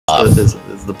off.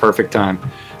 Is the perfect time.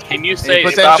 Can you say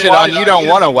put that shit on? You don't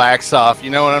want to wax off. You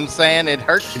know what I'm saying? It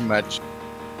hurts too much.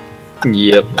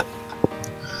 Yep.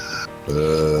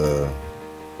 Well,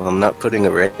 I'm not putting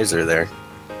a razor there.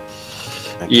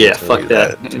 Yeah, fuck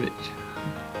that.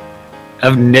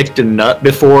 I've nicked a nut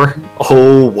before.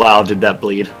 Oh wow, did that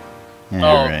bleed?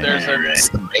 Oh, there's a. It's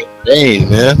the main vein,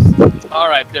 man. All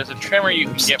right, there's a trimmer you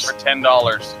can get for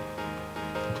 $10.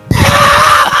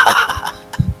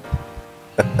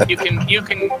 You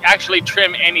can actually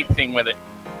trim anything with it.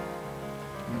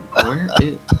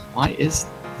 Why is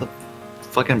the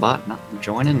fucking bot not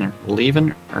joining or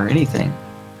leaving or anything?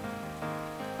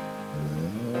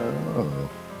 Oh.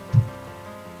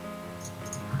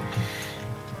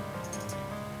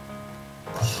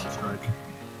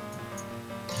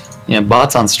 Yeah,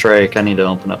 bot's on strike. I need to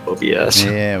open up OBS.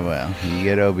 Yeah, well, you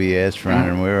get OBS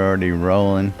running. We're already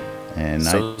rolling. And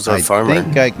So's I our farmer.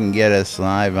 think I can get us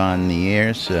live on the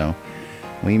air, so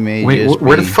we may Wait, just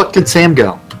where the fuck did Sam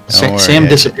go? Don't worry, Sam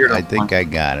disappeared. I think I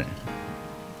got it.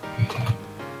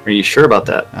 Are you sure about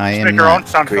that? I am Make your own not.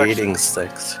 sound effects. Creating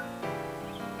sticks.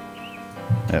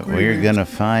 But we're going to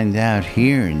find out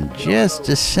here in just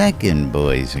a second,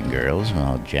 boys and girls,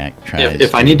 while Jack tries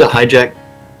If I need to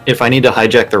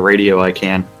hijack the radio, I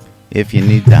can. If you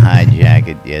need to hijack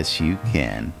it, yes, you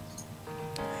can.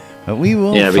 But we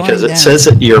will Yeah, because find it out says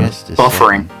that in you're just a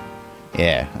buffering.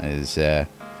 second. Yeah,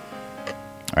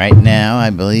 right now, I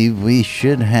believe we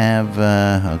should have,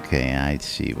 okay, I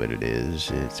see what it is.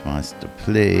 It wants to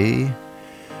play.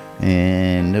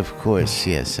 And, of course,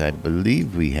 yes, I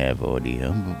believe we have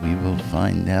audio, but we will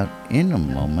find out in a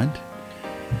moment.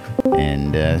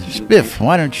 And, Spiff,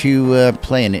 why don't you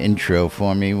play an intro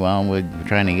for me while we're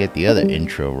trying to get the other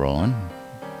intro rolling?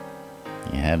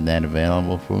 You have that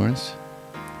available for us?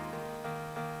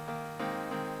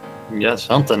 Yeah,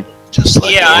 something. Just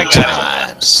like I old got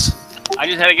times. it. I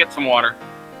just had to get some water.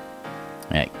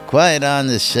 All right, quiet on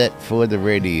the set for the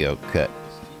radio cut.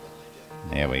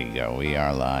 There we go. We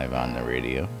are live on the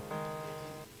radio.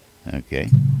 Okay.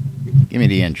 Give me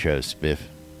the intro, Spiff.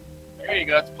 There you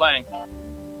go. It's playing.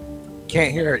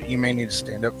 Can't hear it. You may need to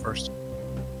stand up first.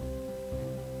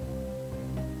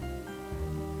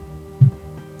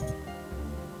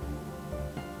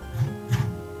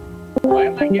 Why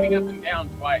am I getting up and down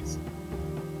twice?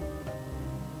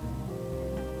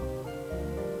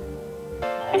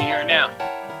 Can you hear it now?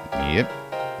 Yep.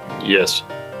 Yes.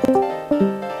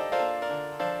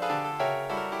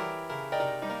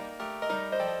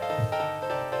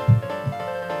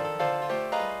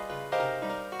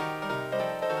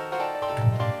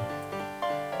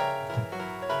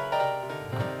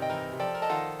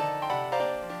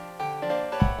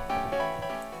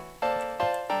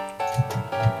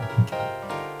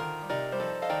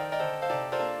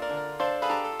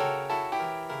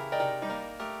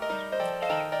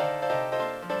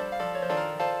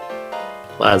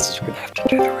 Laz is going to have to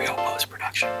do the real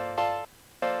post-production.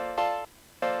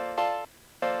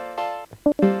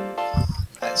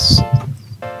 Nice.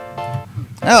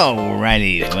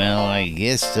 Alrighty, well, I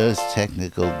guess those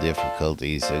technical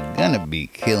difficulties are gonna be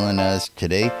killing us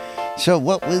today. So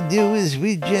what we'll do is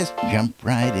we just jump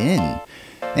right in.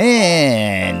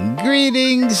 And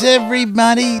greetings,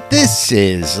 everybody. This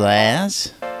is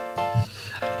Laz.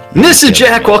 And this is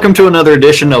Jack. Welcome to another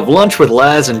edition of Lunch with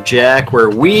Laz and Jack, where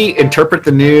we interpret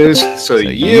the news so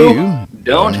you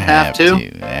don't have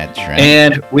to. That's right.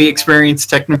 And we experience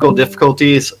technical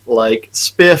difficulties like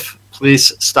Spiff.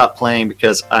 Please stop playing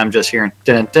because I'm just hearing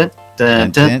dun dun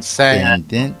dun dun dun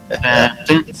dun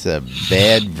dun. It's a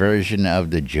bad version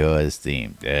of the Jaws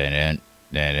theme. Dun, dun,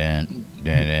 dun, dun,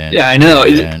 dun, Yeah, I know.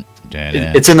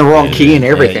 It's in the wrong key and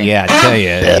everything. Yeah, I tell you,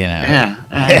 you know. Yeah,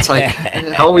 it's like,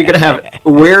 how are we gonna have?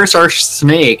 Where's our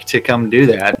snake to come do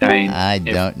that? I mean, I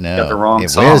don't know. Got the wrong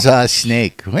song. Where's our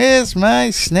snake? Where's my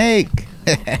snake?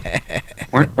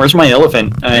 Where's my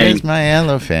elephant? Where's my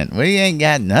elephant? We ain't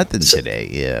got nothing today.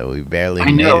 Yeah, we barely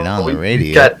made it on the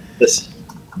radio. Got this.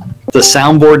 The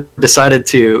soundboard decided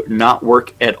to not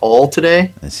work at all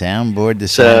today. The soundboard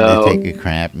decided to take a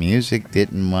crap. Music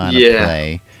didn't want to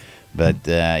play. But,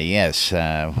 yes,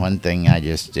 one thing I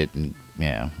just didn't,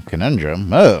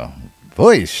 conundrum. Oh,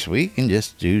 voice. We can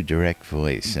just do direct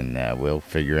voice, and we'll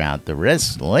figure out the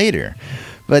rest later.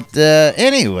 But,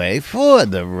 anyway, for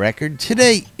the record,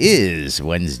 today is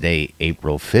Wednesday,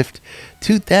 April 5th,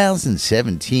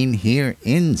 2017, here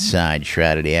inside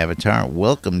Shroud of the Avatar.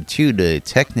 Welcome to the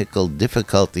Technical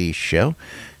Difficulties Show.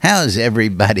 How's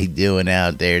everybody doing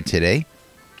out there today?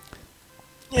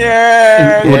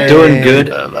 Yeah, we're doing good.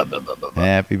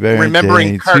 Happy birthday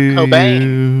remembering Kurt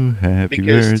Cobain, Happy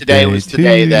because today was the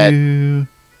day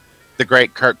that the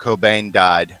great Kurt Cobain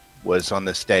died was on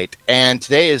this date. And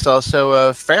today is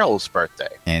also Farrell's birthday.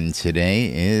 And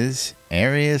today is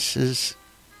Arius's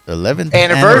 11th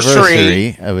anniversary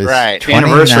of his right.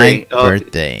 29th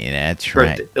birthday. That's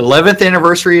right. 11th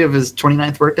anniversary of his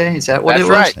 29th birthday? Is that what it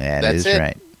was? Right. That is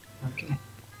right. Okay.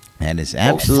 That is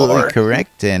absolutely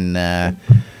correct. And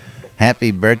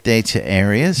happy birthday to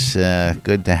Arius.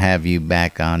 Good to have you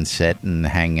back on set and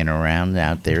hanging around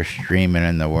out there streaming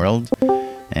in the world.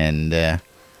 And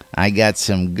I got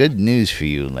some good news for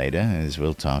you later, as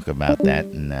we'll talk about that.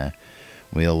 And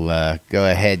we'll go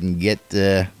ahead and get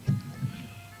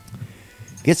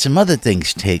some other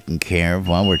things taken care of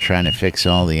while we're trying to fix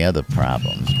all the other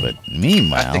problems. But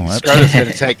meanwhile, I think Scrooge's going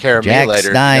to take care of me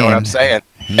later. Dying. You know what I'm saying?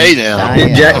 Hey now.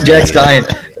 Jack's dying.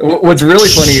 What's really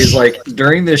funny is, like,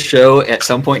 during this show, at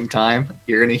some point in time,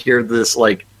 you're going to hear this,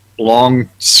 like, long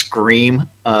scream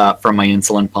from my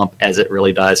insulin pump as it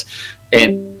really dies.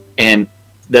 And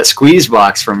that squeeze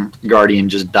box from Guardian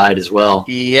just died as well.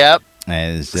 Yep.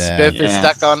 As Spiff is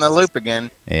stuck on the loop again.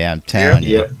 Yeah, I'm telling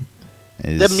you.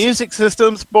 The music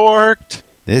system's borked.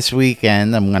 This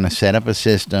weekend, I'm going to set up a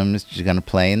system that's just going to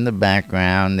play in the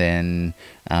background, and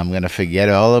I'm going to forget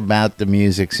all about the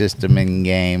music system in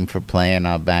game for playing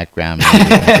our background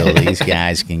music until these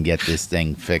guys can get this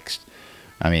thing fixed.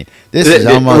 I mean, this is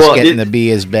almost getting to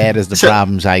be as bad as the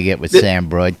problems I get with Sam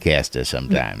Broadcaster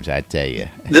sometimes, I tell you.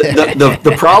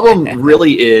 The problem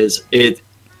really is,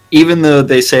 even though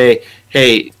they say,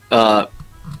 hey,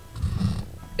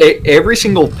 every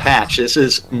single patch, this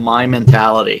is my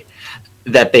mentality,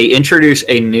 that they introduce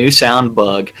a new sound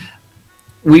bug,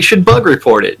 we should bug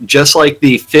report it. Just like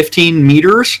the 15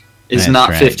 meters is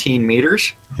not 15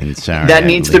 meters. That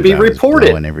needs to be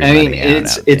reported. I mean,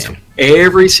 it's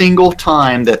every single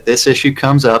time that this issue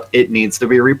comes up, it needs to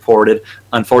be reported.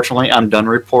 Unfortunately, I'm done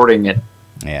reporting it.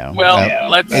 Yeah. Well,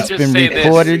 let's it's just been say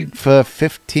reported for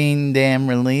 15 damn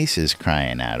releases,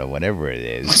 crying out, or whatever it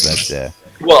is. But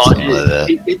well,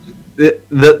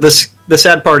 the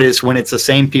sad part is when it's the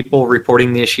same people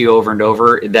reporting the issue over and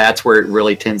over. That's where it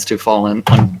really tends to fall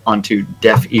onto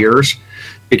deaf ears,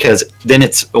 because then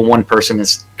it's one person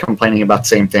is complaining about the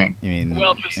same thing. I mean,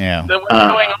 well, what's going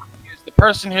on is the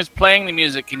person who's playing the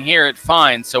music can hear it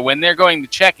fine. So when they're going to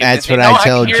check it, that's what I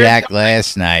told Jack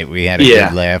last night. We had a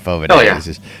good laugh over there. Yeah. He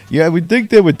says, yeah, we think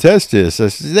they would test this. I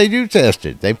says, they do test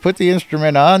it. They put the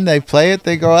instrument on, they play it,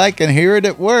 they go, I can hear it,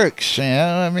 it works. You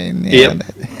know, I mean,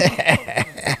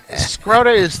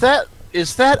 Scrota,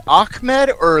 is that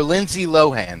Ahmed or Lindsay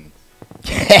Lohan?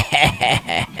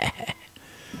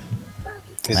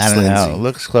 I don't know. It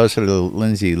looks closer to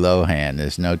Lindsay Lohan.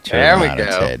 There's no turn on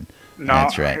its head. No,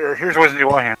 that's right. Here's Lindsay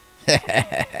Lohan.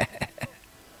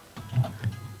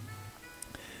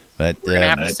 But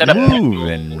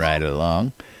moving right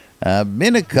along.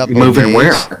 Been a couple moving of days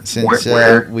where? since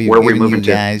where we've are we given moving you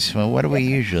guys. Well, what do we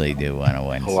usually do on a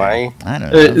Wednesday? Hawaii? I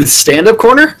don't know. Stand-up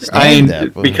corner?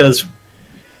 Stand-up. Because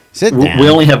Sit down. we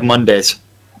only have Mondays.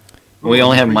 We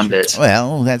only have Mondays.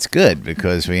 Well, that's good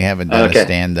because we haven't done a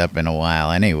stand-up in a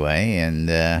while anyway,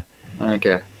 and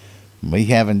okay. We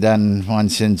haven't done one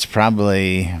since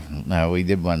probably. No, we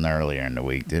did one earlier in the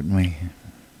week, didn't we?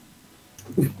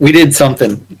 We did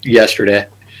something yesterday,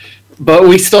 but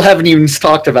we still haven't even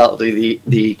talked about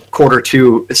the quarter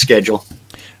two schedule.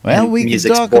 Well, we can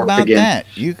talk about that.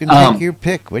 You can take your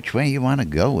pick which way you want to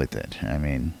go with it. I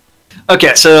mean.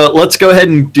 Okay, so let's go ahead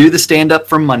and do the stand-up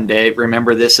from Monday.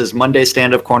 Remember, this is Monday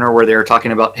Stand-Up Corner, where they're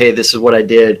talking about, hey, this is what I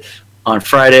did on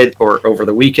Friday or over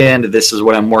the weekend. This is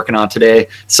what I'm working on today.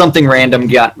 Something random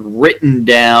got written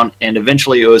down, and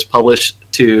eventually it was published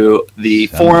to the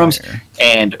forums,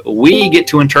 and we get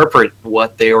to interpret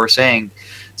what they were saying.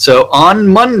 So on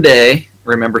Monday,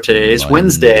 remember today is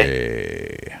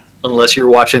Wednesday, unless you're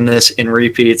watching this in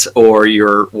repeats or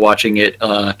you're watching it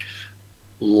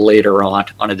later on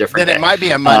a different day. Then it might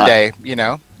be a Monday, you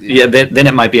know. Yeah, then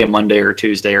it might be a Monday or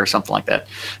Tuesday or something like that.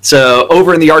 So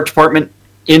over in the art department,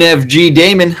 NFG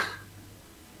Damon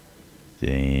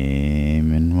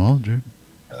Waldrop.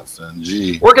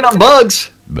 FNG. working on bugs.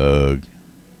 Bug.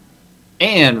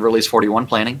 And release 41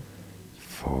 planning.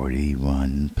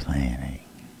 41 planning.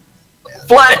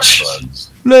 Fletch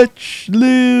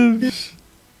lives.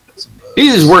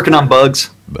 He's working on bugs.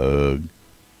 Bug.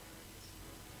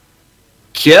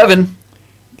 Kevin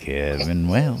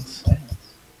Wells.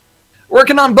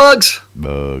 working on bugs.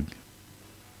 Bug.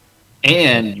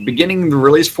 And beginning the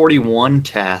release 41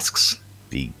 tasks.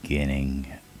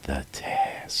 Beginning the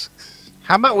tasks.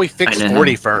 How about we fix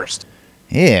 40 first?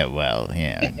 Yeah, well,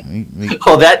 yeah.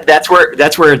 Oh, that's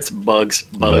where it's bugs.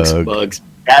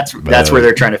 That's where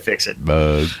they're trying to fix it.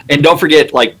 Bug. And don't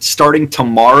forget, like starting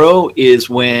tomorrow is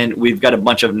when we've got a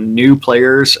bunch of new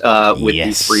players with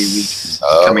these 3 weeks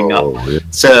coming up.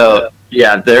 So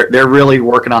yeah, they're really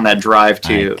working on that drive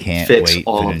to fix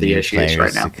all of the issues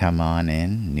right now. To come on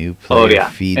in, new player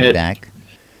feedback,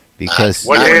 because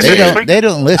What they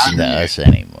don't listen to us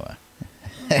anymore.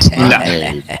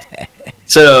 No.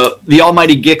 So the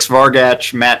almighty Gix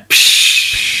Vargach, Matt.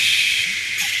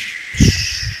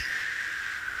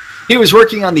 He was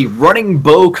working on the running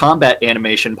bow combat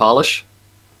animation polish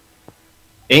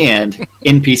and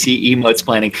NPC emotes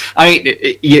planning. I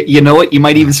mean, you know what? You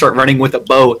might even start running with a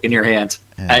bow in your hands.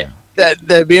 Yeah.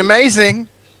 That'd be amazing.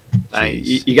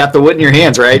 You got the wood in your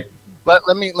hands, right? But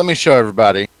let me show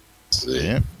everybody.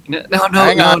 Yeah. No.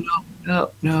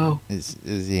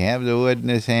 Does he have the wood in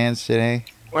his hands today?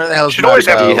 Where the hell's Should always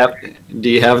my have bow? Do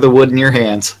you have the wood in your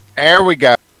hands? There we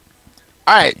go.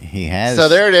 All right. He has. So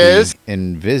there it is.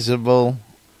 Invisible.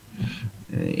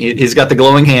 He's got the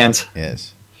glowing hands.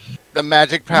 Yes. The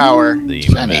magic power. The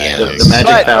The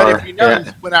magic power. But if you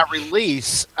notice, when I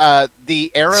release,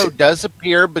 the arrow does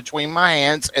appear between my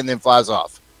hands and then flies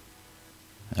off.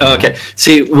 Okay.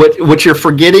 See, what you're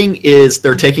forgetting is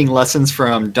they're taking lessons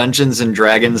from Dungeons and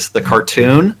Dragons, the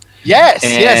cartoon. Yes,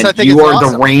 And yes, I think you it's are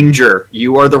awesome. the ranger.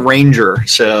 You are the ranger.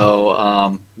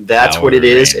 So that's what it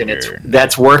is, and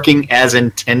that's working as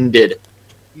intended.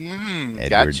 Edward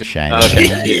Gotcha. Shiny.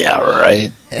 Okay. Yeah,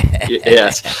 right.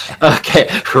 Yes. Okay.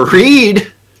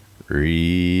 Reed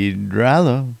Reed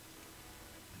Rallo.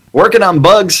 working on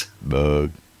bugs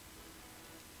Bug.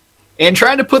 and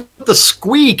trying to put the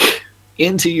squeak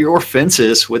into your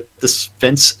fences with the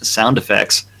fence sound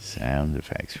effects. Sound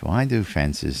effects. Why do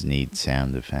fences need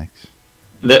sound effects?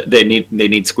 They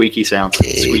need squeaky sounds,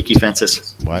 squeaky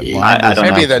fences. Why I does don't my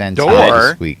know. Maybe the fence door. have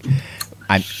to squeak?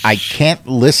 I can't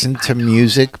listen to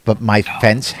music, but my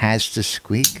fence has to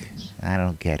squeak. I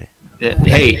don't get it.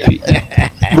 Hey,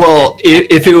 well,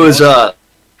 if it was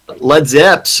Led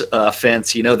Zepp's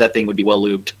fence, you know that thing would be well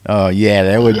lubed. Oh yeah,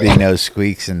 there would be no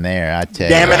squeaks in there. I tell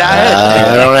Damn you. it!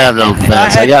 I don't have no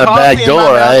fence. I got a coffee back in door.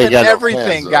 my mouth I ain't and got no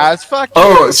everything, fence, guys. Fuck you.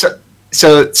 Oh, so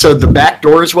the back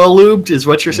door is well lubed, is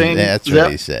what you're saying? That's Zep?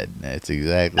 what he said. That's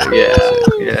exactly what he said.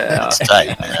 Yeah, It's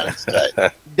tight, man. It's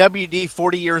tight. WD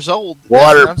 40 years old.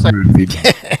 Waterproof.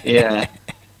 yeah.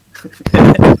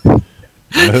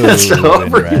 Moving So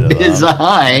for right along.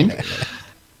 design,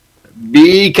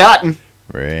 B. Cotton,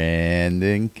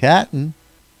 Brandon Cotton.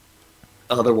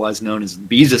 otherwise known as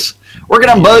Beezus, working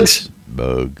on bugs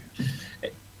Bug.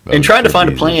 and trying to for find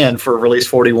a Beezus. plan for release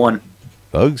 41.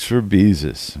 Bugs for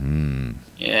Beezus.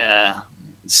 Yeah.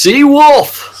 Sea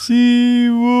Wolf, Sea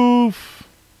Wolf.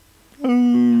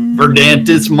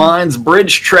 Verdantis Mines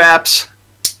Bridge Traps.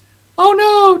 Oh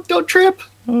no, don't trip.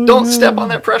 Don't step on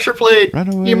that pressure plate.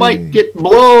 Run away. You might get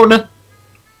blown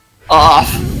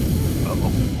off.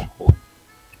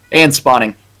 And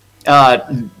spawning.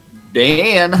 Dan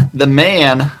the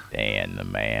man. Dan the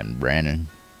man, Brandon.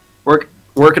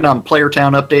 Working on Player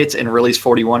Town updates and Release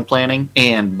 41 planning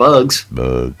and bugs.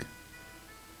 Bug.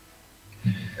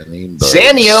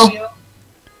 Sanio.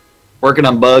 Working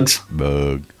on bugs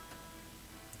Bug.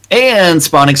 and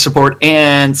spawning support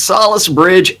and Solace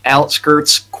Bridge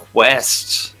Outskirts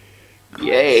quests.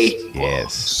 Yay.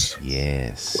 Yes.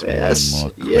 Yes. Quest.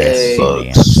 One more Yay. quest in the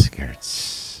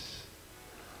outskirts.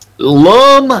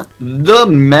 Lum the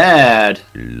Mad.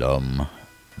 Lum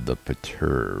the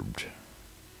Perturbed.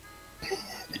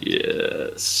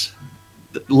 Yes.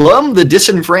 Lum the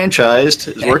Disenfranchised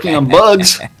is working on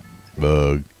bugs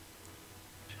Bug.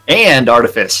 and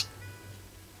Artifice.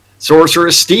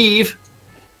 Sorcerer Steve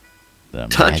The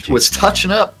was Magic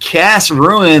touching up Cass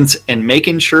Ruins and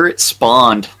making sure it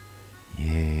spawned. Man.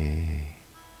 Yay.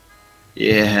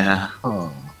 Yeah.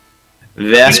 Oh.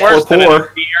 That's Worse than Core. an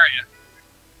empty area.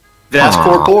 That's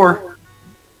Core.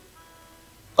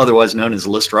 Otherwise known as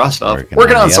List Rostov.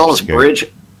 Working on the Solace upskirt. Bridge.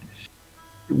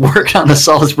 Working on the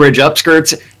Solace Bridge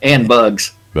upskirts and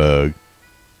bugs. Bug.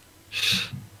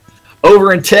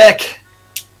 Over in tech,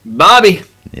 Bobby.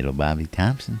 Little Bobby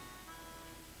Thompson.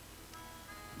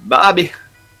 Bobby.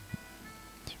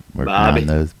 Working Bobby. on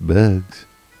those bugs.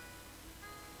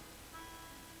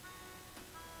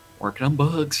 Working on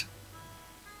bugs.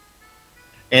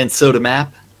 And Soda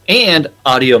Map and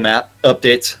Audio Map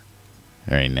updates.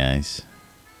 Very nice.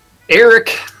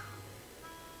 Eric.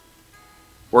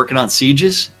 Working on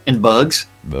sieges and bugs.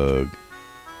 Bug.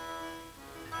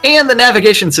 And the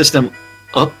navigation system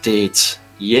updates.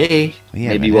 Yay. We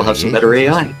have Maybe a we'll have some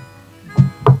navigation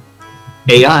better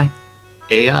AI.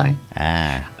 AI.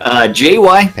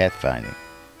 JY. Pathfinding.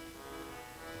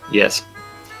 Yes.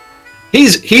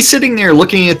 He's sitting there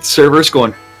looking at the servers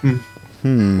going,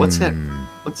 what's that?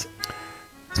 What's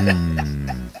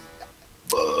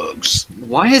Bugs.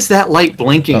 Why is that light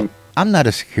blinking? I'm not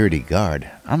a security guard.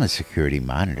 I'm a security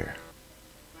monitor.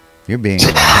 You're being...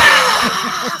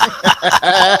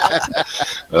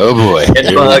 Oh boy. It Here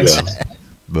we bugs. go.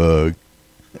 Bug.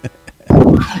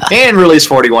 And release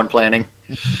 41 planning.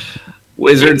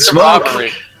 Wizard Smoke.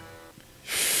 Robbery.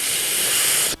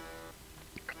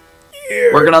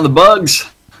 Working on the bugs.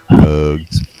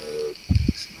 Bugs.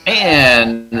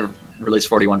 And release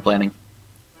 41 planning.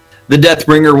 The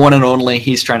Deathbringer, one and only.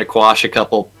 He's trying to quash a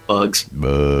couple bugs.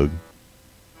 Bug.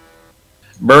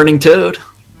 Burning Toad.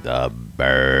 The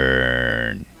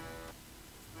burn.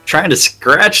 Trying to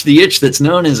scratch the itch that's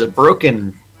known as a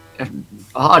broken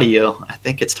audio. I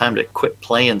think it's time to quit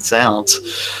playing sounds.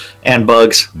 And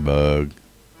bugs. Bug.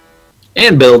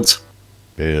 And builds.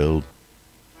 Build.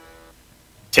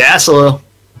 Tassilo.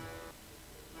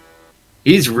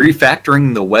 He's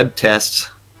refactoring the web tests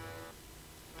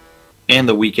and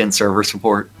the weekend server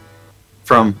support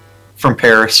from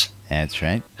Paris. That's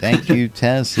right. Thank you,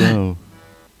 Tesla.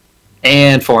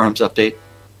 And forums update.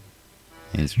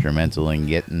 Instrumental in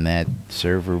getting that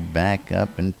server back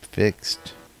up and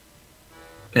fixed.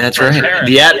 That's right.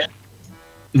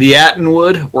 The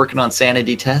Attenwood working on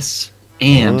sanity tests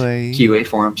and Boy. QA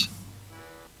forums.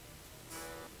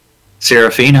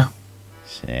 Serafina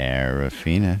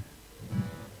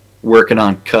working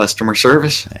on customer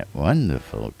service. That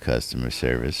wonderful customer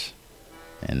service.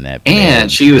 And that And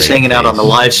bad she was straight hanging out on the face.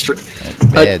 live stream.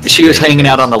 That bad She was straight hanging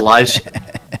out face. on the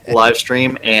live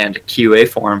stream and QA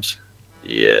forums.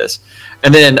 Yes.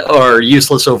 And then our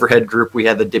useless overhead group, we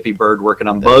had the Dippy Bird working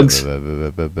on bugs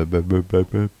Bird.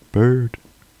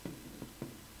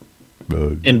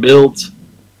 Bug. and builds.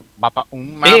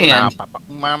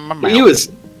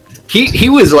 He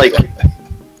was like,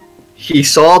 he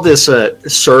saw this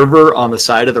server on the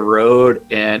side of the road,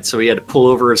 and so he had to pull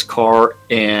over his car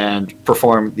and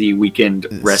perform the weekend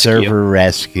rescue. Server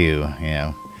rescue, you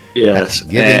know. Yes.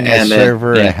 Giving a And then-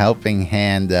 server yeah. a helping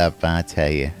hand up, I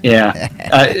tell you. Yeah,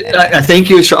 I think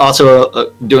he was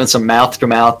also doing some mouth to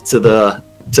mouth to the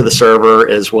server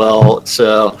as well.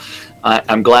 So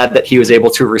I'm glad that he was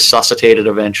able to resuscitate it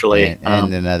eventually.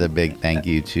 And another big thank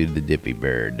you to the Dippy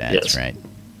Bird. That's Yes. right.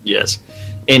 Yes,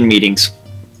 in meetings.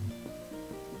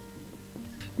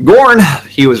 Gorn,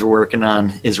 he was working on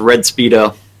his red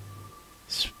speedo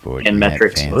Sporting And that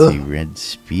metrics. fancy red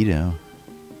speedo.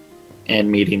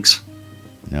 and meetings.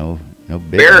 No business.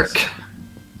 Barrick,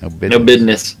 No business. no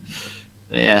business.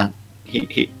 Yeah,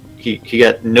 he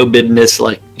got no business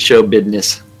like show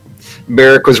business.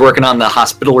 Barrick was working on the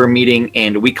hospitaler meeting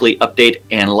and weekly update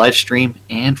and live stream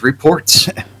and reports.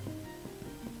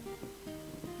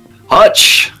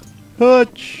 Hutch,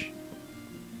 Hutch.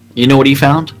 you know what he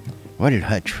found? What did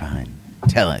Hutch find?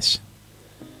 Tell us.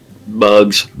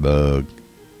 Bugs. Bug.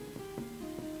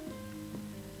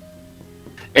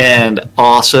 And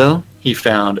also, he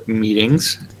found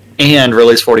meetings and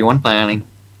release 41 planning.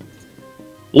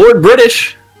 Lord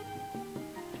British,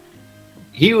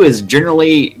 he was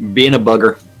generally being a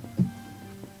bugger.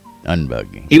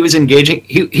 Unbugging. He was engaging.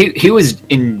 He was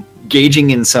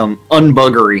engaging in some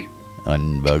unbuggery.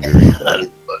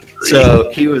 Unbuggery. So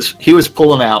he was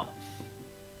pulling out.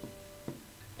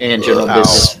 And general Wow.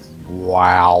 business.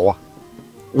 Wow.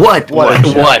 What?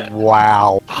 What?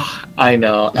 Wow. I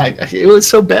know. It was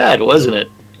so bad, wasn't it?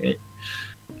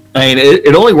 I mean,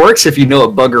 it only works if you know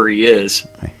what buggery is.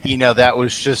 You know, that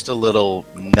was just a little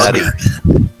nutty.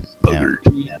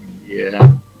 Yeah.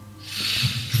 Yeah.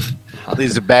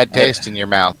 Leaves a bad taste in your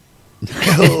mouth.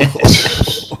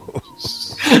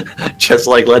 Just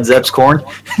like Led Zepp's corn.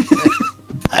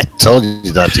 I told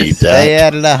you not to eat Stay that.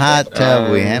 out of the hot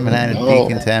tub. We haven't had it no.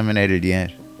 decontaminated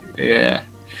yet. Yeah.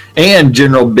 And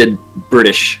General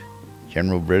British.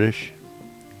 General British?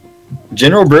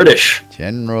 General British.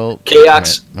 General.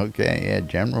 Chaos. Okay, yeah,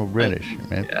 General British.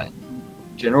 Man. Yeah.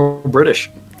 General British.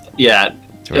 Yeah.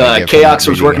 That's what I get from Chaos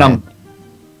not was reading working on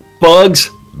bugs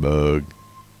Bug.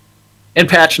 and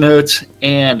patch notes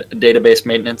and database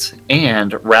maintenance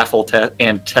and raffle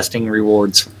and testing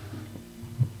rewards.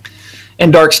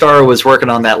 And Darkstar was working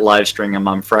on that live stream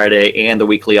on Friday and the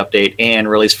weekly update and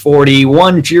release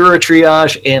 41 Jira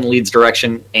triage and leads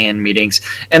direction and meetings.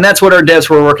 And that's what our devs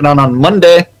were working on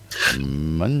Monday.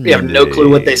 Monday. We have no clue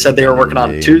what they said they were working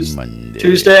on Monday.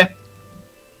 Tuesday.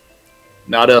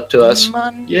 Not up to us.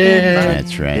 Yeah.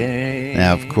 That's right.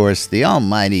 Now, of course, the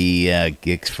almighty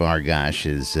Gix Fargosh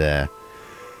is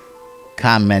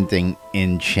commenting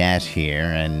in chat here,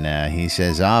 and he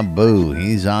says, "Ah, boo,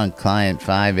 he's on client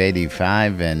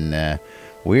 585, and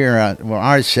we're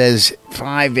ours says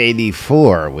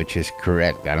 584, which is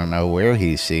correct. I don't know where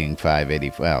he's seeing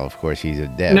 584. Well, of course, he's a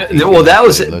dev. Well, that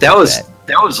was a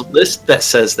list that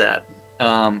says that.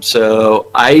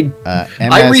 So I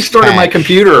restarted my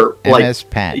computer MS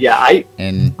Patch.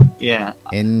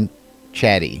 In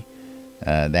Chatty.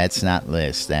 That's not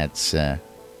list. That's.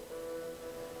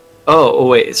 Oh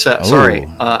wait. Sorry.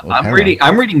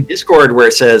 I'm reading Discord where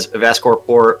it says Vascorp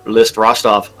or list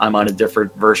Rostov. I'm on a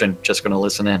different version. Just going to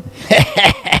listen in.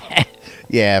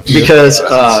 Yeah. Because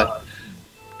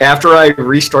after I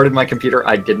restarted my computer,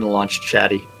 I didn't launch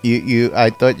Chatty.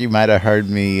 I thought you might have heard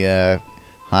me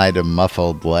hide a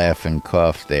muffled laugh and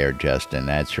cough there, Justin.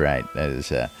 That's right. That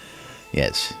is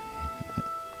yes.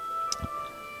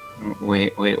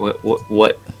 Wait,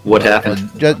 what happened?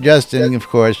 Justin, of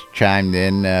course, chimed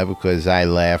in because I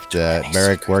laughed.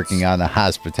 Merrick working on the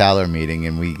Hospitaller meeting,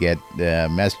 and we get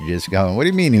messages going, "What do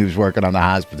you mean he was working on the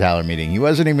Hospitaller meeting? He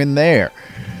wasn't even there."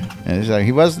 And it's like,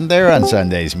 he wasn't there on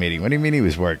Sunday's meeting. What do you mean he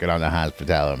was working on the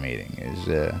Hospitaller meeting?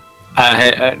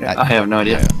 I have no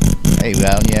idea. Hey,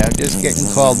 well, just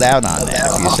getting called out on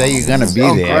that. If you say you're going to be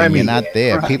there and you're not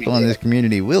there, people in this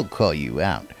community will call you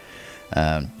out.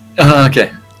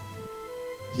 Okay.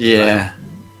 Yeah.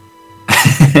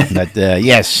 But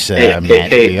yes, Matt,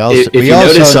 hey, we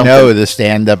also know the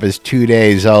stand-up is 2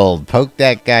 days old. Poke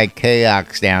that guy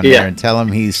Chaox down there and tell him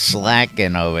he's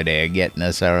slacking over there getting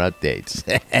us our updates.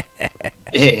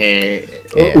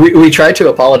 We tried to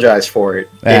apologize for it.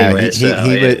 Anyway,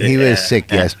 he was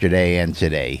sick yesterday and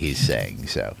today, he's saying.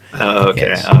 So. Okay.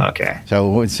 Yes. Okay.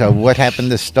 So what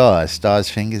happened to Star? Star's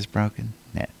finger's broken?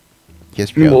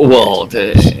 Well,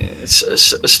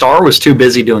 Star was too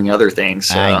busy doing other things.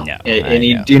 So, I know.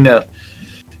 You do know.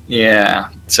 Yeah.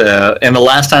 So, and the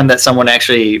last time that someone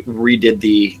actually redid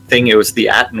the thing, it was the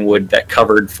Attenwood that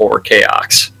covered for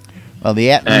Chaos. Well, the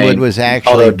Attenwood was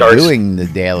actually doing the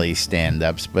daily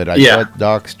stand-ups, but I thought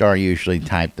Darkstar usually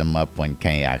typed them up when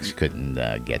Chaos couldn't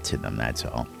get to them. That's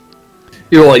all.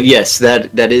 Well, yes,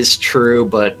 that is true,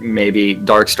 but maybe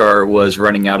Darkstar was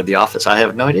running out of the office. I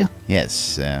have no idea.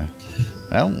 Yes.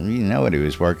 Well, you know what he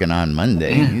was working on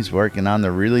Monday. Yeah. He's working on the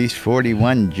Release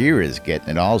 41 JIRAs,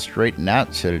 getting it all straightened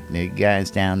out so that the guys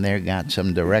down there got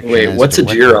some direction. Wait, what's a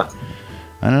JIRA?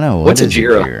 I don't know. What's a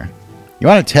JIRA? You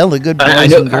want to tell the good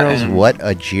boys and girls what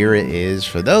a JIRA is?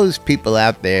 For those people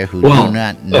out there who do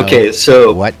not know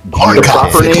what the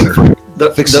proper name for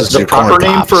the proper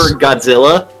name for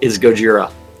Godzilla is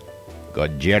Gojira.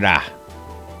 Gojira.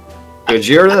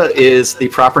 Gojira is the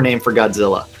proper name for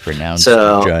Godzilla. Pronounced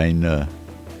China.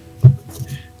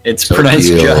 It's pronounced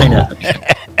China.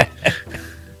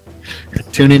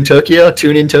 Tune in Tokyo.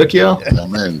 Come in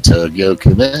Tokyo.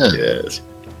 Come in. Yes.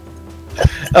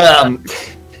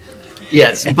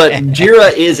 Yes, but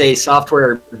Jira is a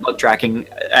software bug tracking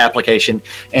application,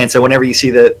 and so whenever you see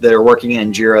that they're working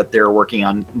in Jira, they're working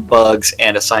on bugs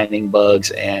and assigning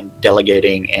bugs and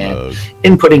delegating and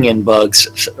inputting in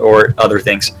bugs or other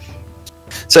things.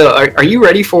 So, are you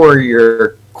ready for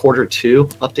your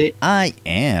Q2 update? I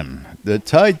am. The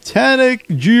Titanic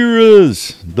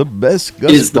Jiras, the best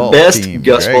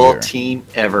Gusball team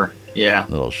ever. Yeah.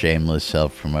 Little shameless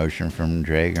self-promotion from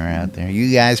Drager out there. You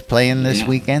guys playing this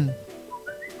weekend?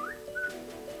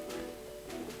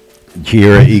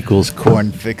 Jira equals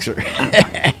corn fixer.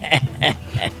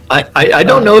 I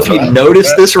don't know if you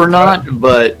noticed this or not,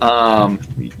 but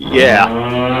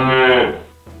yeah.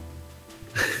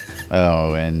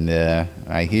 Oh, and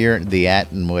I hear the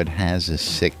Attenwood has a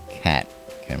sick cat.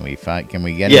 Can we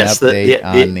get an update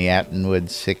on the Attenwood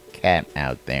sick cat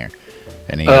out there?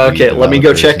 Okay, let me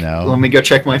go check. Let me go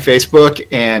check my Facebook,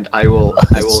 and I will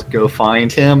go find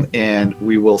him, and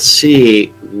we will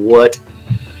see what.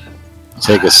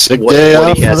 Take a sick day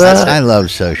off for that. I love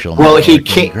social. Well, he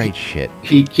came. Great shit.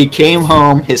 He came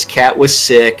home. His cat was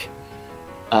sick.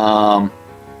 You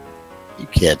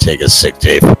can't take a sick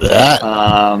day for that.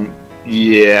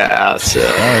 Yeah. So.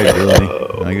 All right,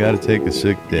 Billy. I got to take a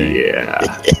sick day.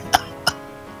 Yeah.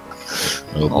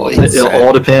 Oh boy. It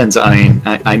all depends. I mean,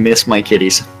 I miss my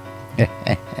kitties.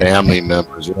 Family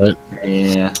members, right?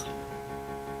 Yeah.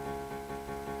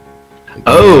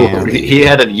 Oh, he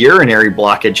had a urinary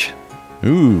blockage.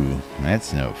 Ooh,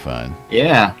 that's no fun.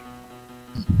 Yeah.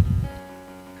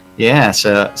 Yeah.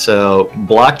 So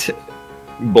blocked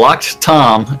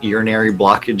Tom urinary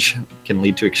blockage can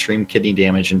lead to extreme kidney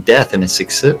damage and death in a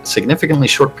significantly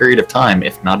short period of time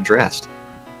if not addressed.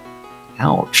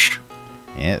 Ouch.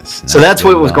 Yes. So that's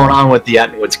what was going on with the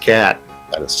Attenwood's cat.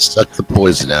 Gotta suck the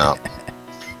poison out.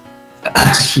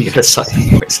 You got a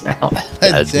sucking voice now.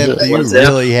 Zeb, do you What's that?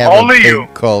 really have Only a you.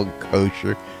 pig called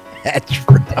Kosher? That's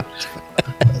right.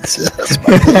 That's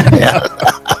yeah.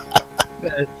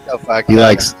 So fucking He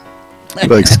likes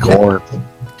corn.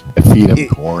 I feed him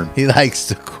corn. He likes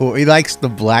the corn. He likes the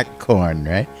black corn,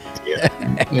 right?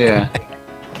 Yeah.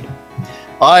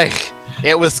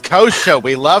 It was Kosher.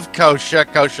 We love Kosher.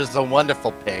 Kosher's a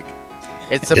wonderful pig.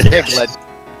 It's a piglet.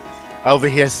 Over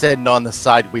here sitting on the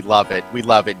side. We love it. We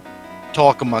love it.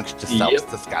 Talk amongst yourselves.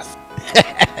 Yep. Discuss.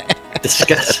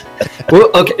 Discuss. Well,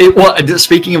 okay. Well,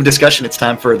 speaking of discussion, it's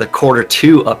time for the quarter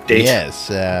 2 update. Yes,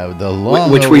 the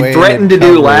long which we threatened to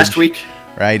do last week.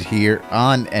 Right here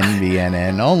on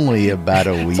NBNN, only about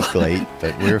a week late,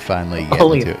 but we're finally getting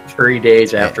Only to it. 3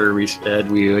 days after we said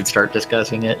we would start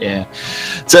discussing it. Yeah.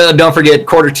 So don't forget,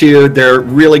 quarter 2, they're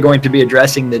really going to be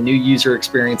addressing the new user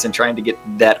experience and trying to get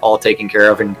that all taken care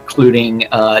of, including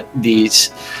I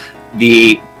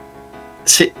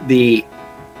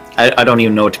don't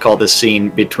even know what to call this scene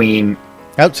between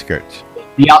Outskirts.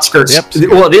 the outskirts. Yep.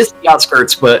 Well, it is the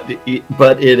outskirts, but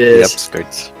it is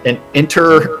Skirts. an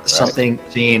inter something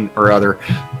scene or other.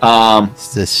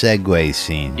 It's the Segway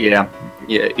scene. Yeah,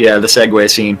 the Segway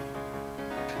scene.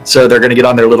 So they're going to get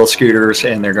on their little scooters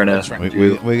and they're going to.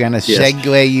 We're going to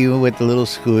segue you with the little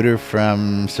scooter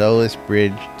from Solis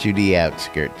Bridge to the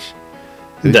outskirts.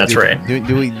 That's right.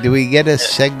 Do we get a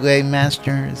Segway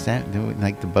master? Is that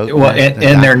like the boat? Well, master,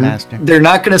 and master? they're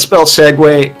not going to spell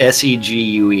Segway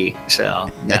Segue. So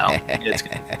no, it's,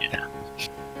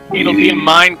 It'll be a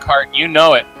mine cart. You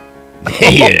know it.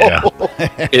 Yeah.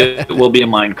 it will be a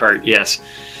minecart. Yes.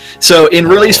 So in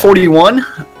release 41,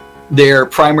 their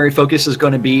primary focus is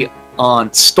going to be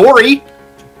on story.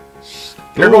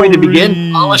 They're going to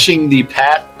begin polishing the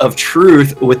path of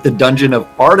truth with the Dungeon of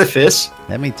Artifice.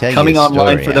 Let me tell you, coming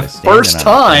online for the first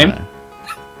time.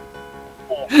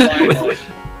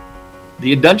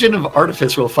 The Dungeon of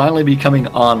Artifice will finally be coming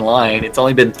online. It's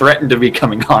only been threatened to be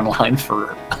coming online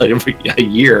for a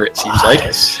year, it seems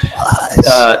like.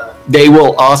 They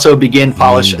will also begin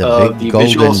polish of the golden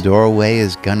visuals. Doorway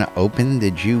is gonna open.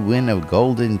 Did you win a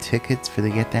golden ticket to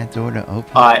get that door to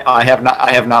open? I have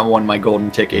not won my golden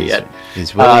ticket yet.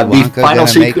 Is Willy Wonka final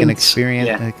gonna make an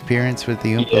sequence- experience with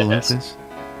the Oompa Yes. Loompas?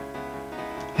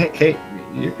 Hey,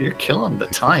 you're killing the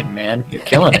time, man. You're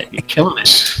killing it. You're killing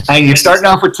it. And you're starting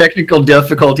off with technical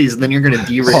difficulties, and then you're going to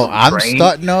derail. Oh, the I'm train,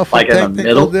 starting off like with in the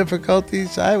technical middle.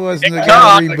 difficulties. I wasn't Hey, going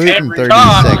Tom, to I reboot can't in 30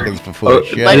 recall. seconds before the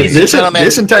show. Ladies and This gentlemen,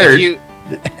 entire-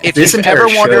 if this you've entire ever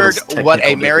show wondered is what a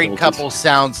technical married difficulties. couple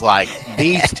sounds like,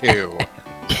 these two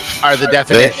are the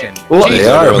definition. Well, They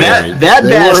are that married. that They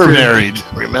bastard, were married.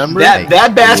 Remember?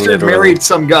 that bastard Literally. married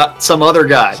some other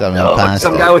guy, Some some imposter.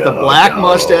 guy with a black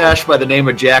mustache by the name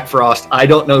of Jack Frost. I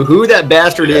don't know who that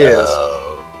bastard is.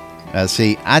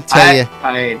 See, I tell you,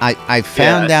 I I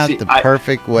found Yeah, out see, the I-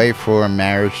 perfect way for a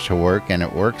marriage to work, and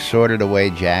it works sort of the way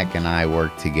Jack and I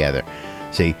work together.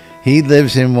 See, he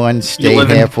lives in one state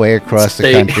live in halfway across the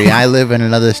state. country. I live in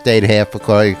another state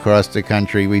halfway across the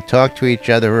country. We talk to each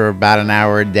other for about an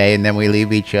hour a day, and then we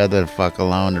leave each other the fuck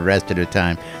alone the rest of the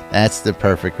time. That's the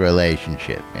perfect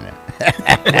relationship, you know.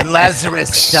 When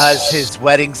Lazarus does his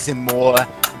weddings and more,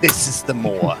 this is the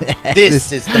more.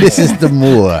 This is the This more. is the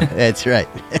more. That's right.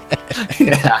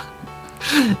 yeah.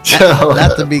 So,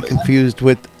 Not to be confused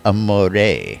with amore.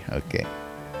 Okay.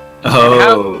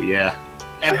 oh yeah.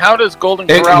 And how does Golden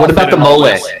Hey, Corral? what about fit the in all mole?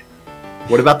 this?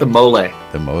 What about the mole?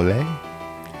 The mole?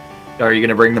 Are you going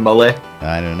to bring the mole?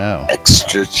 I don't know.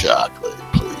 Extra chocolate,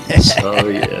 please. Oh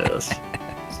yes.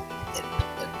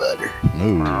 And butter.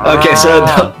 Ooh. Okay,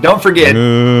 so don't forget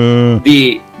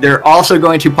they're also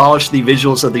going to polish the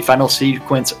visuals of the final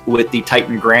sequence with the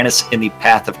Titan Granus in the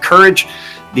Path of Courage.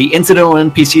 The incidental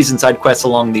NPCs and side quests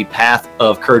along the Path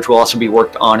of Courage will also be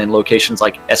worked on in locations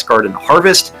like Esgard and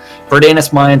Harvest.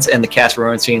 Verdanus Mines and the Cast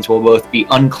Ruin scenes will both be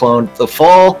uncloned the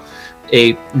fall.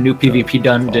 A new PvP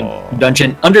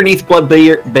dungeon underneath Blood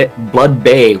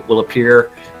Bay will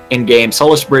appear in-game.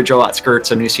 Solis Bridge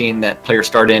Outskirts, a new scene that players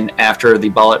start in after the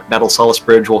Battle Solis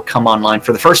Bridge, will come online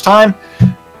for the first time.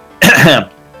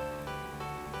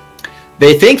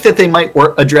 They think that they might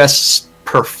address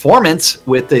performance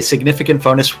with a significant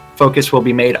focus will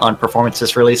be made on performance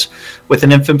this release, with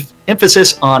an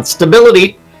emphasis on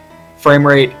stability, frame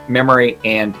rate, memory,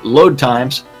 and load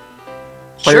times.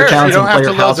 Player Sure, if you counts don't and have player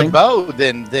to load housing. the bow,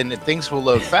 then things will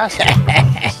load faster.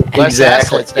 Less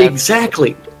assets to have-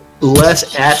 Exactly.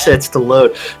 Less assets to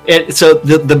load. And so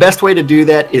the best way to do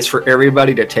that is for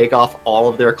everybody to take off all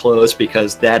of their clothes,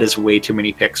 because that is way too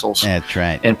many pixels. That's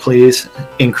right. And please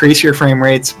increase your frame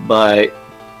rates by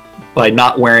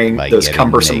not wearing By those getting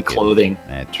cumbersome naked. clothing.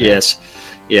 That's right. Yes.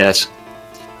 Yes.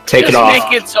 Take it Just off.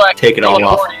 make it so I Take can it all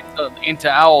off. teleport into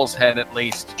Owl's head at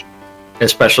least.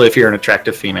 Especially if you're an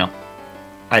attractive female.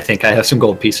 I think I have some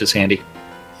gold pieces handy.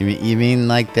 You mean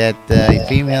like that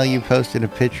female you posted a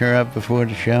picture of before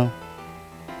the show?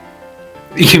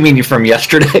 You mean from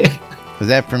yesterday? Was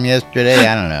that from yesterday?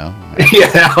 I don't know.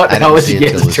 Yeah, that was see it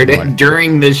till this yesterday morning.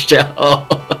 during this show.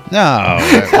 No,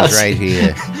 it was right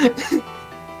here.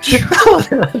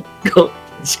 Go,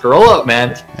 scroll up, man.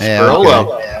 Yeah, Scroll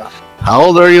okay. up. How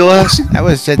old are you, Les? That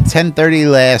was at 10:30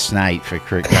 last night for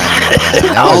Crick.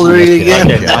 How old are you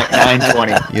again? Okay,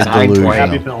 9:20. You're 9:20. Happy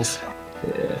delusional. pills.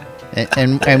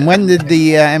 And when did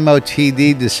the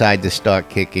MOTD decide to start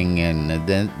kicking in?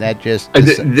 Then that just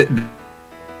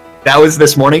That was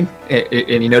this morning,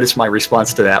 and you notice my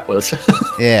response to that was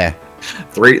yeah.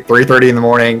 3:30 in the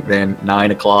morning, then 9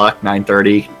 o'clock,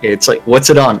 9:30. It's like, what's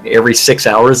it on? Every 6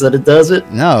 hours that it does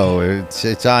it? No,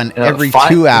 it's on every 5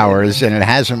 2 hours, and it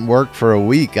hasn't worked for a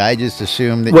week. I just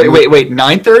assumed that. Wait,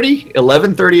 9:30,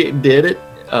 11:30 it did it.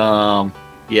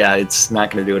 Yeah, it's not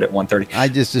going to do it at 1:30. I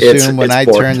just assumed when I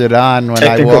turned it on, when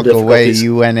I technical walked away, difficulties.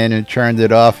 you went in and turned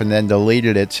it off, and then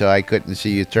deleted it, so I couldn't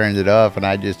see you turned it off, and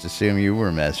I just assumed you were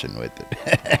messing with it.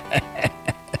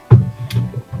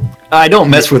 I don't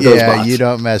mess with those Yeah, bots. you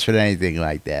don't mess with anything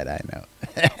like that. I know.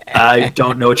 I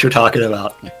don't know what you're talking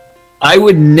about. I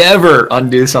would never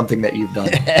undo something that you've done.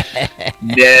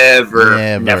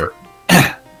 Never.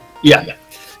 Yeah.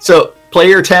 So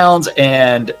player towns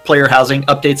and player housing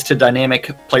updates to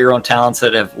dynamic player-owned towns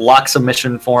that have locked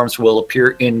submission forms will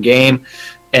appear in-game.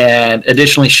 And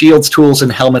additionally, shields, tools,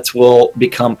 and helmets will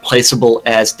become placeable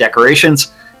as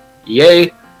decorations.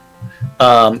 Yay.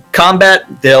 Combat,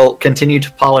 they'll continue to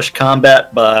polish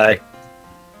combat by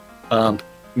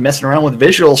messing around with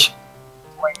visuals.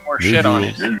 Pouring more shit on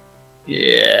it.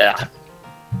 Yeah.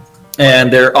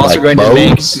 And they're also Like going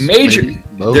bows? to make major... Maybe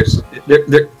bows?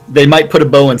 They might put a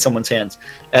bow in someone's hands,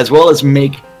 as well as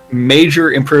make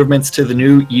major improvements to the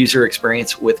new user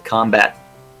experience with combat.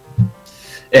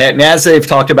 And as they've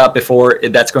talked about before,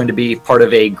 that's going to be part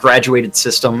of a graduated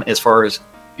system as far as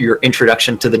your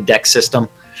introduction to the deck system.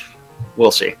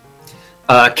 We'll see.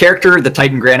 Character, the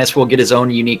Titan Granus, will get his own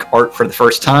unique art for the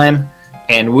first time,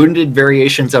 and wounded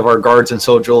variations of our guards and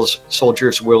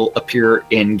soldiers will appear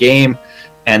in-game,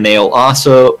 and they'll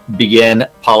also begin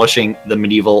polishing the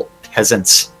medieval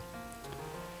peasants.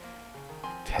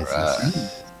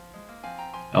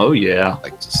 Oh, yeah. I'd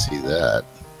like to see that.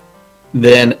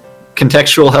 Then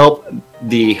contextual help,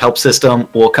 the help system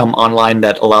will come online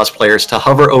that allows players to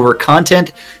hover over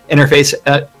content, interface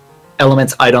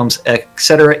elements, items,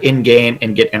 etc. in-game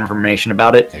and get information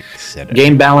about it.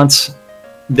 Game balance,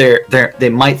 they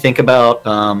might think about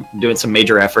doing some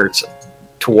major efforts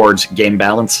towards game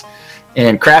balance.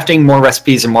 And crafting more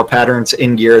recipes and more patterns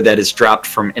in gear that is dropped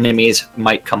from enemies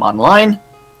might come online.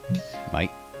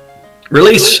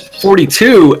 Release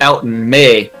 42 out in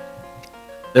May.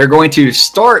 They're going to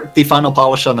start the final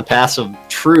polish on the Paths of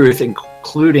Truth,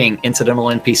 including incidental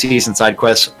NPCs and side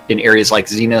quests in areas like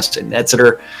Xenos and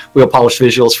Exeter. We'll polish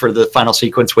visuals for the final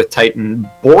sequence with Titan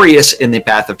Boreas in the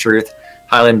Path of Truth.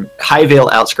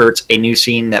 Highvale Outskirts, a new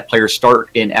scene that players start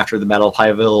in after the Battle of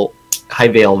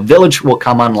Highvale Village, will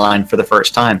come online for the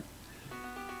first time.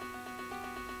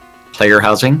 Player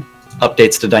housing,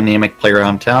 updates to dynamic player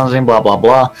housing, blah, blah,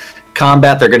 blah.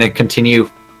 Combat, they're going to continue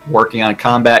working on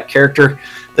combat. Character,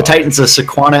 the Titans of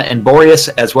Sequana and Boreas,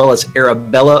 as well as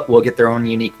Arabella, will get their own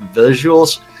unique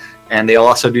visuals, and they'll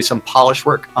also do some polish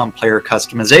work on player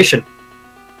customization.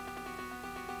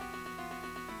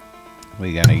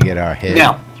 We're going to get our head.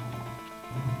 Now,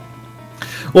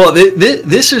 well,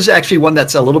 this is actually one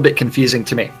that's a little bit confusing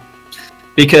to me,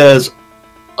 because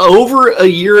over a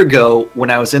year ago, when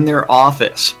I was in their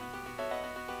office,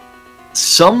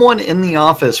 someone in the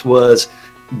office was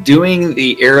doing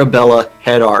the Arabella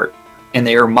head art, and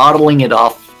they were modeling it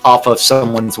off of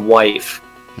someone's wife.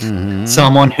 Mm-hmm.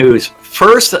 Someone whose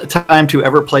first time to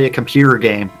ever play a computer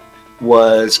game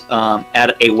was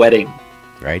at a wedding.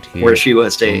 Right here. Where she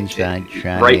was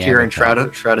right here in Shroud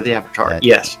of the Avatar.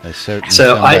 Yes. So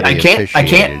I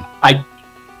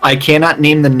cannot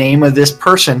name the name of this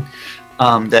person.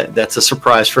 That's a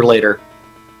surprise for later.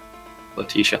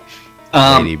 Letitia.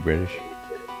 Lady British.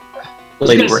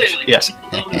 Lady British. Say, like, yes.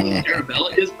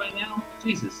 Arabella is by now.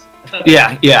 Jesus.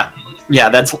 Yeah.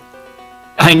 That's.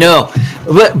 I know,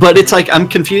 but it's like I'm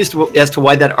confused as to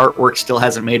why that artwork still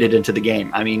hasn't made it into the game.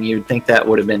 I mean, you'd think that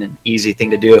would have been an easy thing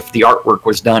to do if the artwork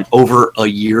was done over a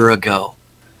year ago.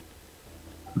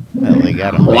 Well, they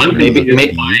got them. Maybe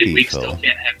we still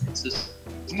can't have consistent.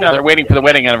 No, they're waiting for the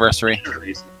wedding anniversary.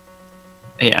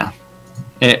 Yeah.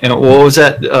 And what was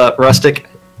that, Rustic?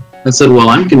 I said, well,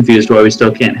 I'm confused why we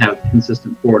still can't have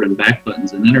consistent forward and back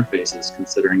buttons and interfaces,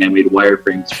 considering I made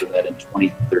wireframes for that in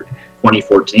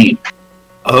 2014.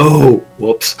 Oh,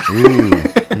 whoops. Ooh.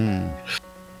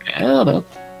 I don't know.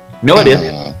 No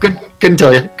idea. Couldn't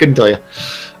tell you.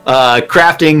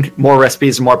 Crafting, more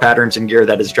recipes, more patterns and gear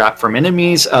that is dropped from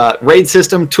enemies. Raid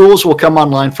system tools will come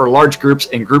online for large groups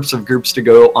and groups of groups to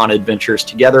go on adventures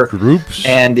together. Groups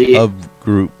and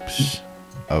groups.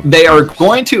 They are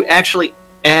going to actually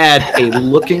add a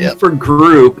looking for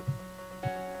group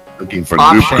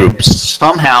option groups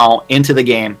somehow into the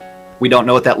game. We don't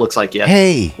know what that looks like yet.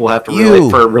 Hey, we'll have to wait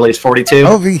for release 42.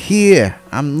 Over here,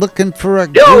 I'm looking for a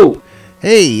Yo. group.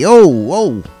 Hey,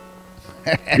 whoa.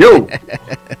 Yo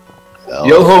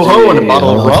ho ho and a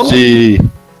bottle of rum.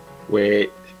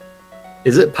 Wait,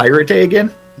 is it Pirate Day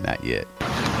again? Not yet.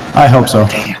 I hope so.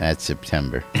 That's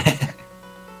September.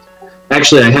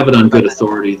 Actually, I have it on good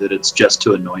authority that it's just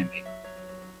to annoy me.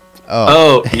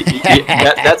 That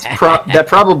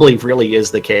probably really is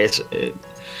the case.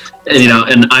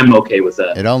 And I'm okay with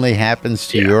that. It only happens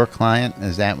to your client.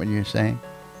 Is that what you're saying?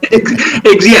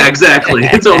 Yeah, exactly.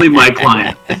 It's only my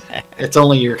client. It's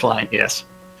only your client, yes.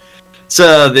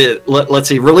 So let's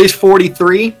see, release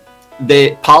 43.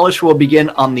 The polish will begin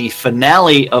on the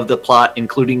finale of the plot,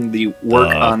 including the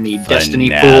work on the Destiny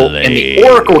Pool and the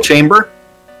Oracle Chamber.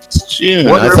 It's June.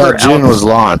 I thought June was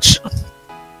launch.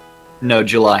 No,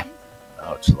 July.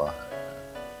 Oh, July.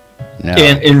 No.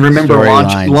 And remember,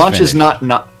 launch is not.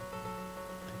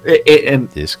 And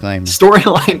disclaimer.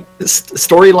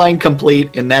 Storyline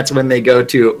complete, and that's when they go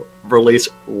to release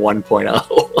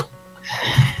 1.0.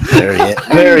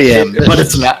 Very ambitious. But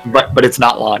it's not. But it's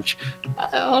not launch. I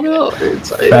don't know.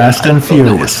 It's Fast and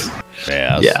Furious.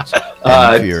 Fast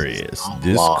and Furious.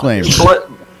 Disclaimer.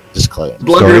 Disclaimer.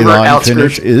 Blood River Storyline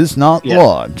Outskirts finish is not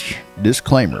launch.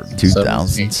 Disclaimer.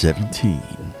 2017.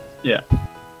 Yeah.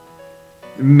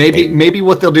 Maybe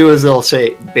what they'll do is they'll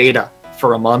say beta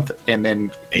for a month and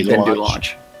then do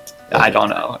launch. I don't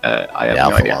know. I have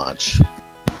no idea. Launch.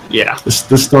 Yeah. This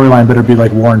storyline better be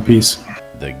like War and Peace.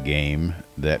 The game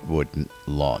that wouldn't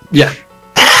launch. Yeah.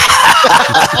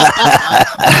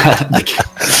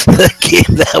 The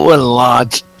game that wouldn't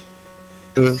launch.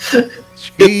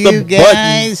 Screw you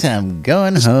guys, I'm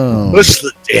going home. Push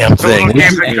the damn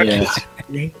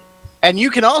thing. And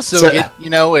you can also get,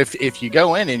 if you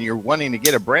go in and you're wanting to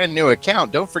get a brand new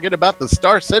account, don't forget about the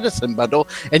Star Citizen bundle,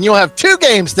 and you'll have 2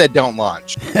 games that don't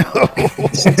launch.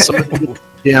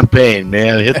 Campaign,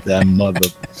 man, hit that mother.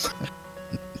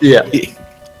 Yeah.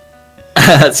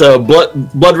 So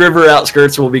Blood River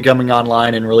Outskirts will be coming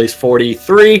online in release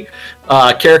 43.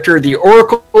 Character the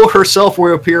Oracle herself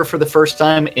will appear for the first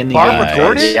time in the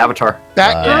Avatar.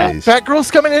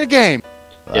 Batgirl's coming in a game.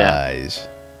 Lies.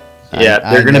 Yeah,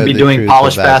 they're going to be doing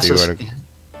polish passes.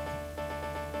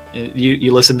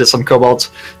 You listen to some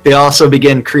kobolds. They also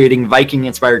begin creating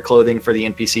Viking-inspired clothing for the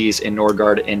NPCs in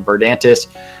Norgard and Verdantis.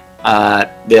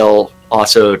 They'll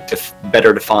also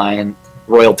better define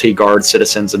royalty guards,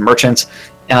 citizens, and merchants.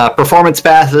 Performance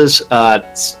passes,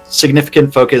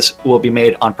 significant focus will be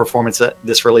made on performance.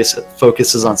 This release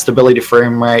focuses on stability,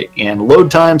 frame rate, and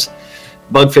load times,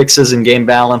 bug fixes, and game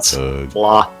balance.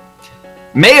 Blah.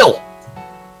 Mail!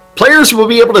 Players will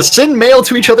be able to send mail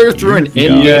to each other through an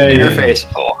in-game interface.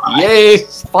 Yay!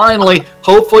 Finally,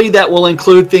 hopefully that will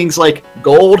include things like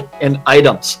gold and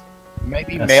items.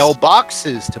 Maybe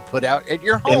mailboxes to put out at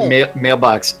your home.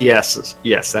 Mailbox, yes,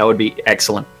 that would be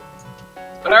excellent.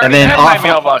 But I already have my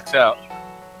mailbox out.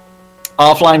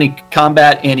 Offline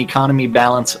combat and economy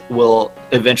balance will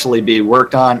eventually be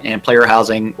worked on, and player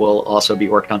housing will also be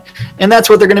worked on. And that's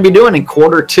what they're going to be doing in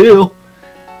Q2.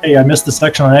 Hey, I missed the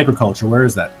section on agriculture. Where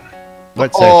is that?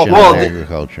 What section on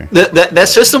agriculture? That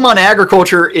system on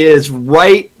agriculture is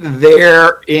right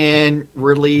there in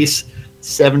release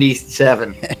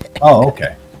 77. Oh,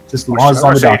 okay. Just the laws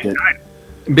on the docket.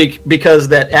 Because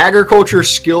that agriculture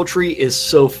skill tree is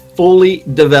so fully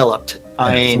developed.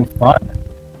 I mean,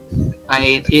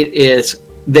 it is.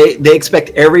 They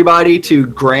expect everybody to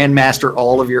grandmaster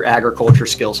all of your agriculture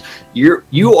skills.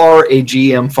 You are a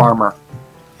GM farmer.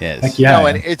 Yes. Heck yeah.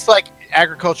 And it's like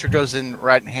agriculture goes in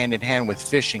right hand in hand with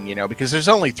fishing, because there's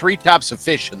only 3 types of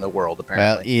fish in the world,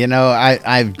 apparently. Well,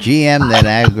 I've GM'd that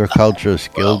agricultural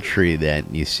skill tree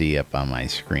that you see up on my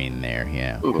screen there,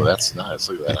 yeah. Ooh, that's nice.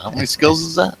 Look at that. How many skills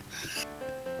is that?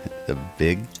 The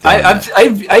big I've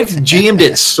GM'd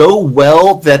it so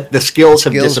well that the skills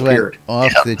have disappeared.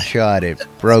 Went off the chart. It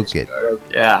broke it.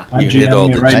 Yeah. I'm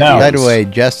GMing it right now. By the way,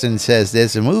 Justin says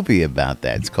there's a movie about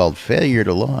that. It's called Failure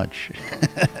to Launch.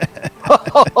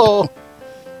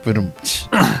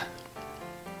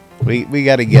 We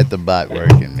got to get the bot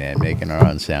working, man. Making our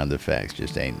own sound effects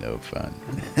just ain't no fun.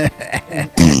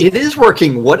 It is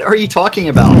working. What are you talking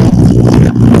about?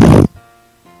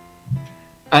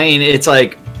 I mean, it's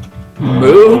like,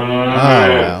 moo. Oh,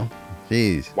 well.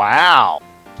 Jeez. Wow.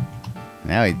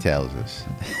 Now he tells us.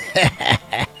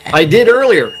 I did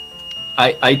earlier.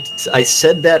 I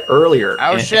said that earlier.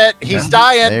 Oh, shit. He's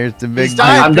dying. There's the big He's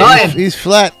dying. I'm dying. He's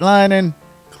flatlining.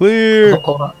 Clear.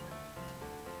 Hold on.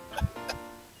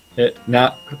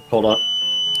 Now, hold on.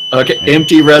 Okay,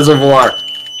 empty reservoir.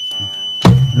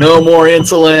 No more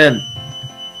insulin.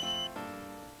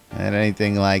 And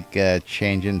anything like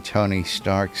changing Tony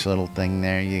Stark's little thing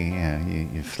there?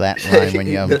 You flatline when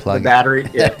you unplug the battery.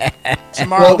 Yeah.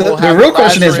 Tomorrow Well, we'll the have real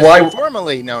question is why-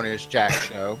 formerly known as Jack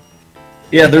Show.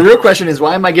 Yeah. The real question is,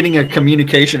 why am I getting a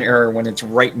communication error when it's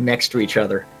right next to each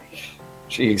other?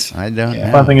 Jeez. I don't know.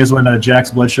 Fun thing is when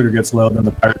Jack's blood sugar gets low, then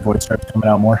the pirate voice starts coming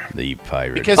out more. The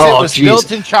pirate. Because Oh, it was geez.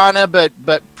 built in China, but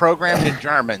programmed in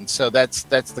German, so that's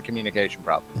the communication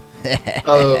problem.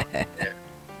 Oh.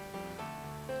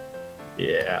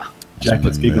 Yeah. Jack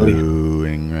gets giggly.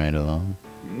 Moving right along.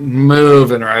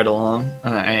 Moving right along.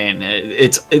 And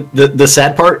the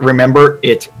sad part. Remember,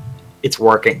 it's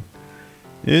working.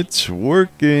 It's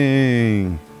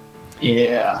working.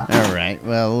 Yeah. All right.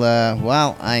 Well,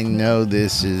 while I know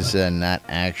this is not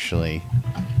actually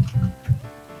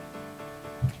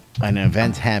an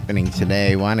event happening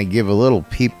today, I want to give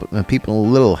people a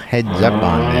little heads up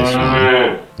on this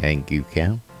one. Thank you,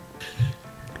 Cal.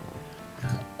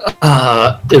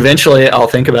 Eventually, I'll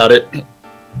think about it.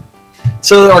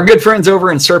 So our good friends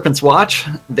over in Serpent's Watch,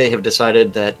 they have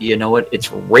decided that, you know what,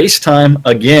 it's race time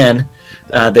again.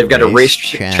 They've got a race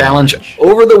challenge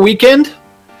over the weekend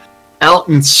out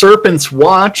in Serpent's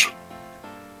Watch.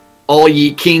 All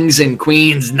ye kings and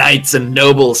queens, knights and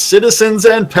nobles, citizens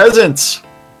and peasants.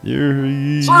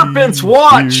 Serpent's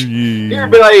Watch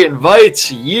hereby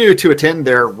invites you to attend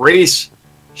their race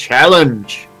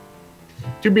challenge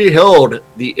to be held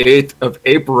the 8th of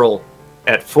April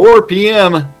at 4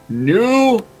 p.m.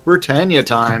 New Britannia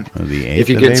time. If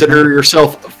you consider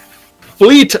yourself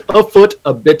fleet of foot,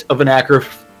 a bit of an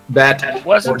acrobat,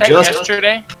 Wasn't or that just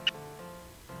yesterday?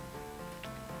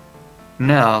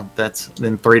 no, that's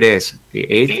in 3 days. The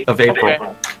 8th of April.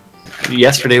 Okay.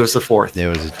 Yesterday was the 4th. There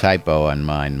was a typo on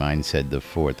mine. Mine said the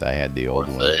 4th. I had the old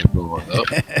one.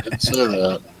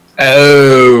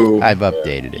 Oh, I've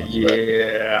updated it.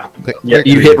 yeah. Quick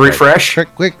You hit refresh?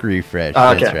 Quick refresh.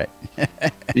 Okay. That's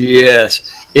right.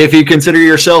 Yes. If you consider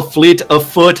yourself fleet of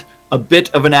foot, a bit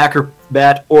of an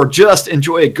acrobat, or just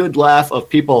enjoy a good laugh of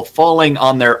people falling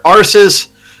on their arses,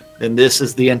 then this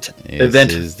is the event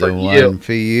This is for the you. one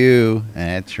for you.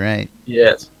 That's right.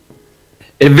 Yes.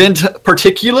 Event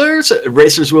particulars.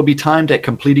 Racers will be timed at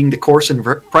completing the course, and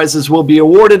prizes will be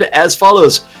awarded as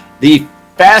follows. The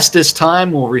fastest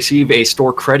time will receive a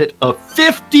store credit of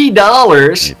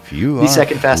 $50. If you The are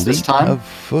second fastest fleet time. of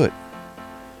foot,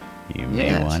 you may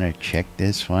Yes. want to check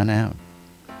this one out.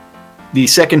 The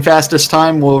second fastest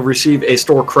time will receive a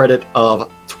store credit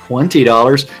of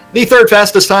 $20. The third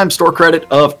fastest time, store credit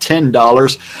of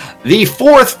 $10. The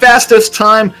fourth fastest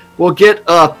time will get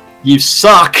a "you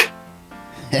suck."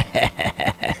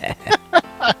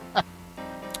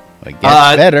 It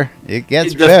gets better. It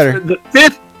gets better.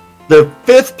 The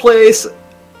fifth place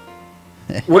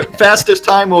fastest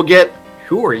time will get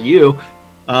 "who are you?"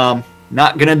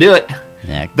 Not gonna do it.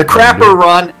 The crapper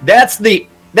run.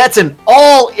 That's an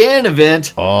all-in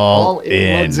event. All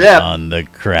in Led Zepp. on the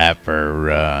crapper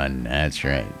run. That's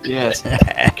right. Yes.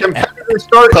 Competitors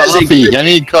start as Coffee. I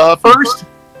need coffee.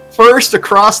 First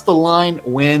across the line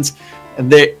wins,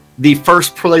 and the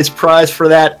first place prize for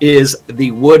that is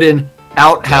the wooden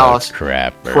outhouse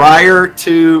Crapper. prior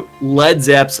to Led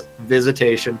Zepp's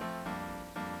visitation.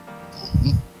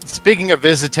 Speaking of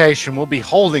visitation, we'll be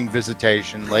holding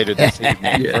visitation later this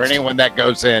evening Yes. for anyone that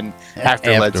goes in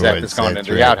after Led Zepp Afterwards, has gone that's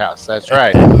into the right. outhouse. That's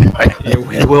right.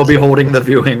 We will be holding the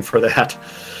viewing for that.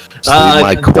 Leave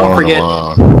my Don't corn forget,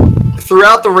 alone.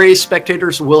 throughout the race,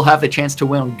 spectators will have the chance to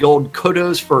win gold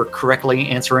kudos for correctly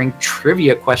answering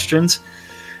trivia questions.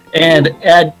 And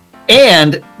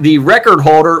the record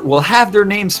holder will have their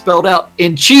name spelled out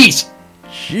in cheese.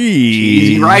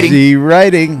 Cheesy writing.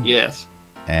 writing. Yes.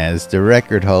 As the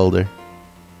record holder,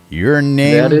 your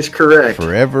name That is correct.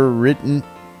 forever written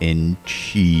in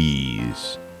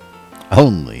cheese.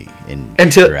 Only in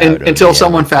Until Shroud of until the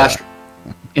someone Avatar. faster.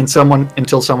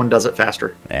 Until someone does it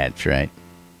faster. That's right.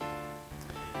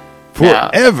 Now-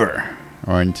 Forever.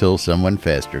 Or until someone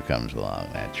faster comes along.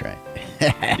 That's right.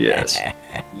 Yes.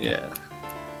 Yeah.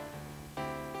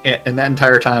 And that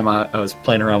entire time I was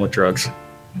playing around with drugs.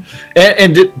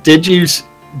 And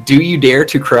do you dare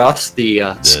to cross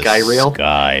the sky rail?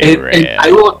 And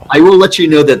I will let you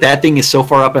know that thing is so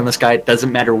far up in the sky, it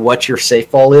doesn't matter what your safe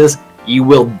fall is, you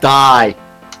will die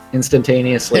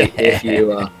instantaneously if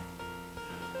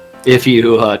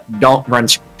you don't run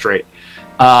straight.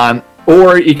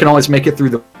 Or you can always make it through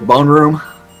the bone room.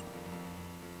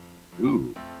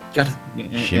 Ooh.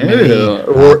 Chimney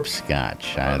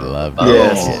hopscotch. I love that.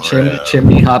 Yes,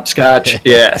 chimney hopscotch.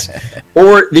 Yes.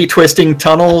 Or the twisting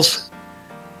tunnels.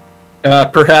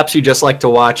 Perhaps you just like to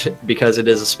watch it because it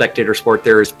is a spectator sport.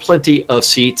 There is plenty of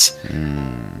seats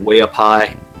way up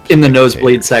high in the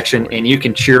nosebleed section, and you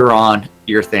can cheer on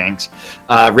your things.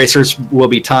 Racers will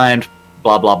be timed,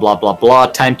 blah, blah, blah, blah, blah.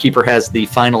 Timekeeper has the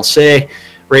final say.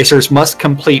 Racers must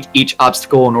complete each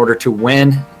obstacle in order to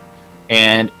win,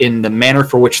 and in the manner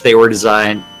for which they were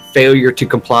designed. Failure to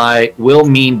comply will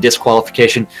mean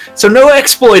disqualification. So no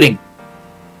exploiting.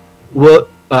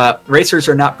 Racers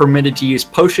are not permitted to use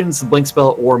potions, the blink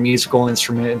spell, or musical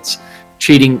instruments.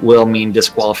 Cheating will mean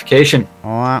disqualification.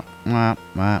 Wah, wah,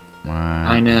 wah, wah.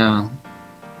 I know.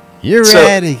 You're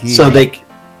out of here. So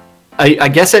I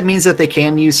guess that means that they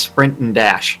can use sprint and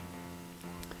dash.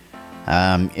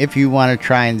 If you want to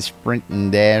try and sprint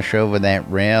and dash over that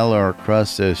rail or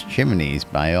across those chimneys,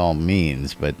 by all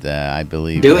means. But I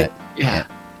believe do it. Yeah.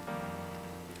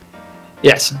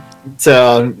 Yes.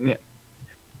 So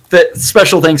the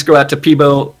special thanks go out to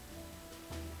Peebo.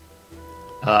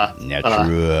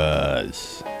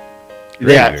 Netruz.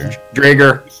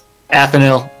 Drager,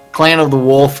 Athenil, Clan of the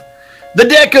Wolf, the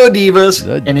Deco Divas,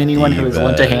 and anyone who has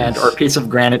lent a hand or a piece of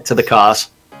granite to the cause.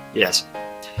 Yes.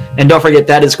 And don't forget,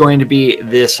 that is going to be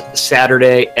this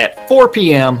Saturday at 4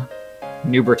 p.m.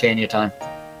 New Britannia time.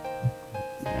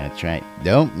 That's right.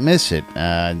 Don't miss it.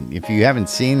 If you haven't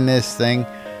seen this thing,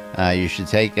 you should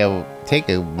take a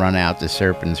run out to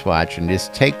Serpent's Watch and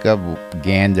just take a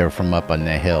gander from up on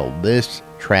the hill. This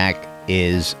track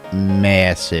is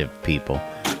massive, people.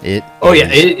 It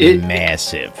is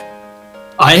massive.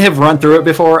 I have run through it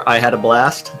before. I had a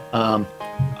blast.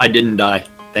 I didn't die,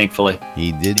 thankfully.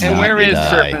 He did and not where is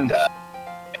die.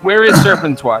 Where is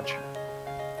Serpent's Watch?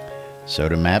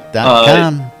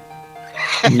 Sodamap.com.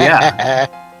 Yeah.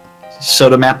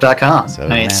 Sodamap.com.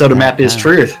 Sodamap is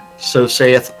truth. So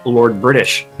saith Lord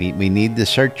British. We need the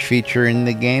search feature in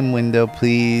the game window,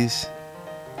 please.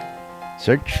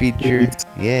 Search feature.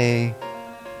 Yay.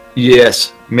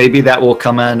 Yes. Maybe that will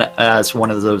come in as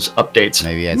one of those updates.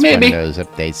 Maybe that's one of those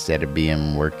updates that are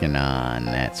being working on.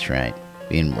 That's right.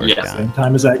 Being worked on. Same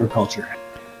time as agriculture.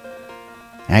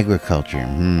 Agriculture.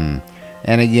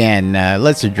 And again,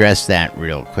 let's address that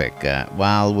real quick.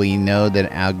 While we know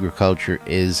that agriculture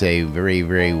is a very,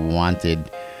 very wanted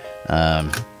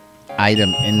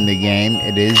item in the game,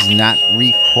 it is not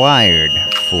required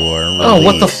for release. Oh,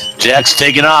 what the Jack's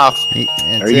taking off.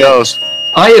 There he goes.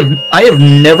 I have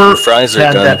never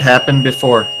had that happen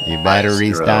before. Your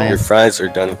battery's dying. Your fries are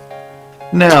done.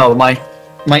 No, my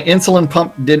insulin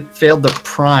pump didn't fail the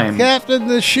prime. Captain,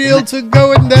 the shields are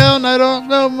going down. I don't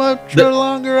know much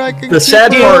longer I can. The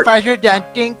sad part. Fries are done.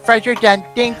 Ding. Fries are done.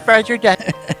 Ding. Fries are done.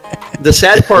 The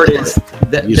sad part is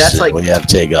that's like when you have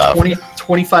to take off.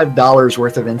 $25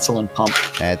 worth of insulin pump.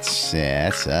 That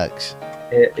sucks.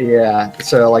 Yeah.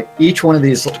 So like each one of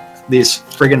these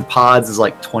friggin' pods is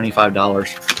like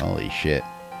 $25. Holy shit.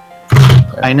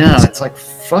 I know. It's like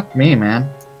fuck me, man.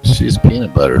 She's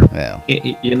peanut butter. Well,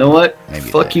 you know what?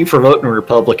 Fuck you for voting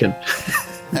Republican.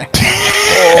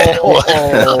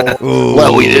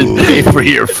 Well, we didn't pay for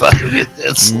your fucking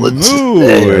insulin.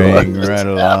 Moving right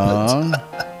along.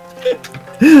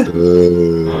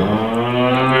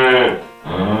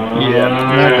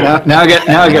 Yeah. Now I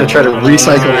got to try to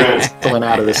recycle the insulin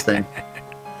out of this thing.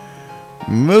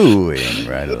 Moving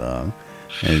right along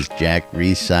as Jack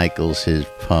recycles his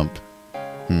pump.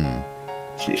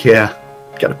 Yeah.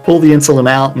 Got to pull the insulin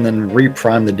out and then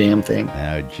reprime the damn thing.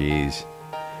 Oh, jeez.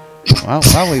 Well,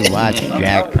 while we watch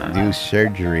Jack do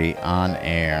surgery on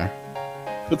air,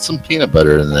 put some peanut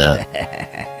butter in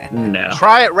that. No.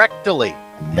 Try it rectally.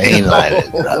 Mainline it.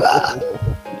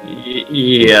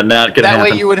 Yeah, not gonna happen.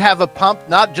 That way you would have a pump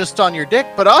not just on your dick,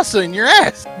 but also in your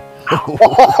ass.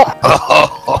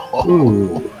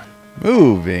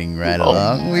 Moving right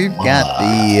along, we've got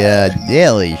the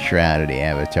daily Shroud of the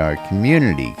Avatar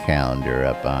community calendar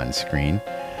up on screen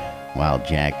while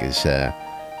Jack is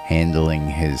handling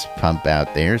his pump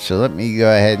out there. So let me go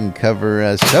ahead and cover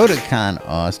SodaCon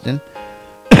Austin.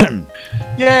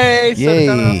 Yay!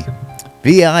 SodaCon Austin.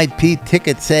 VIP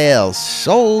ticket sales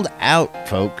sold out,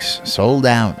 folks. Sold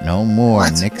out. No more.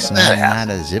 Nixon,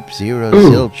 nada, zip, zero,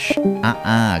 zilch.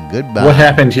 Goodbye. What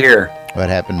happened here? What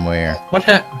happened where? What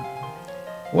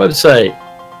website?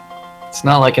 It's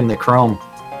not like in the Chrome.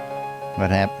 What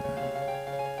happened?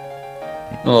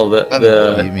 Well,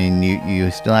 You mean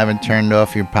you still haven't turned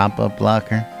off your pop-up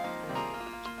blocker?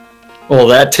 Well,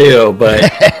 that too, but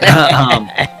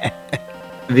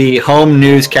the home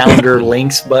news calendar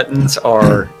links buttons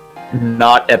are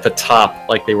not at the top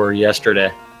like they were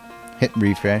yesterday. Hit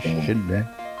refresh, should be.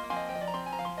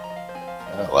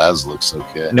 Laz looks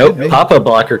okay. Nope, pop-up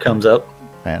blocker comes up.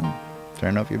 Well,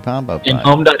 turn off your pop-up And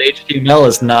blocker. home.html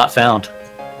is not found.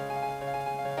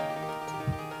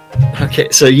 Okay,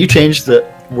 so you changed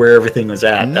where everything was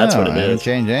at. No, That's what it I didn't is.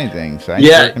 change anything. Site's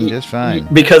Yeah, working just fine.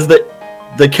 Because the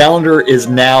calendar is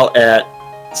now at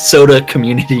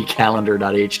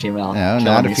sodacommunitycalendar.html. No,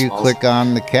 not if you click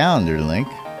on the calendar link.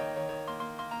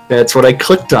 That's what I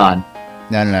clicked on.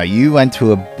 No. You went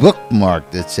to a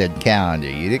bookmark that said calendar.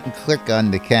 You didn't click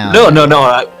on the calendar.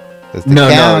 No. The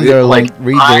calendar link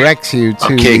redirects you to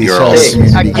Okay, the girls. social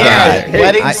media Again, guide.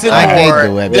 weddings and I made more. the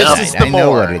website. This is the I know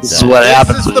more. what it This does. is what This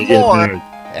happens is when the you get more. married.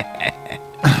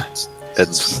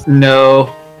 It's No.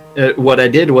 What I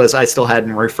did was I still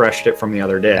hadn't refreshed it from the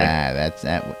other day. That's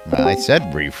that. Well, I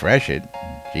said refresh it.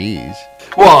 Jeez.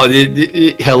 Well,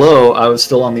 hello, I was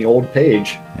still on the old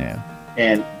page, Yeah.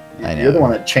 and I know. you're the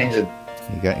one that changed it.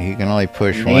 You can only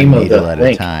push Name one of the needle at a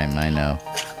link. time. I know.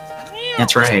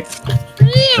 That's right.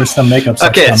 There's some makeup stuff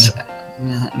Okay. coming.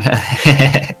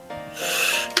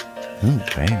 Ooh,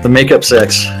 baby. The makeup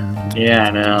sex. Yeah,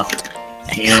 I know.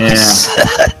 Yeah.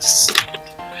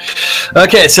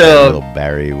 Okay, so Little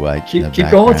Barry White. in the keep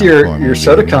going with background your for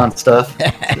me, baby. SodaCon stuff.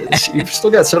 You've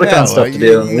still got SodaCon Yeah, stuff well, to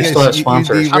do. We still have you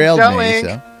sponsors. derailed I'm me, going.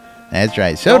 so. That's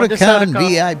right. Going to SodaCon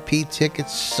SodaCon. VIP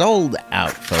tickets sold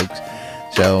out, folks.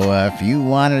 So if you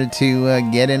wanted to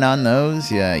get in on those,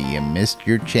 you missed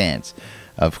your chance.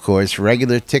 Of course,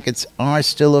 regular tickets are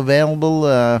still available.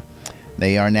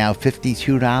 They are now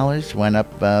 $52. Went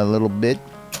up a little bit.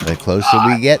 The closer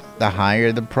we get, the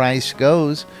higher the price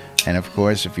goes. And of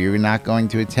course, if you're not going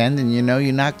to attend and you know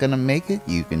you're not going to make it,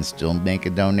 you can still make a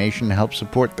donation to help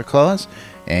support the cause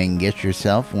and get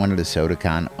yourself one of the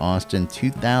SodaCon Austin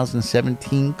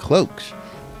 2017 cloaks.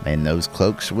 And those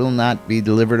cloaks will not be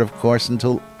delivered, of course,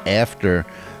 until after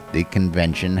the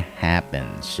convention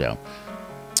happens. So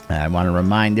I want to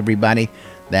remind everybody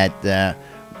that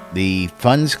the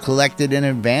funds collected in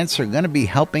advance are going to be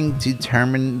helping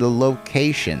determine the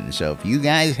location. So if you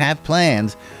guys have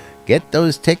plans, get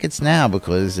those tickets now,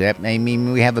 because that may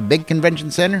mean we have a big convention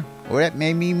center, or that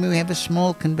may mean we have a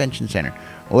small convention center,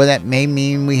 or that may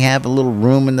mean we have a little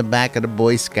room in the back of the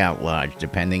Boy Scout Lodge,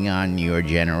 depending on your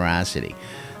generosity.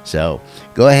 So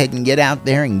go ahead and get out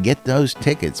there and get those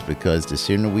tickets, because the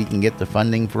sooner we can get the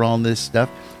funding for all this stuff,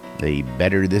 the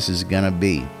better this is going to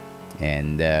be.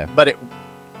 And But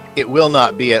it will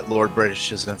not be at Lord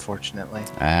British's, unfortunately.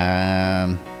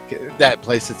 That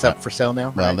place that's up for sale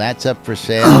now. well, right? that's up for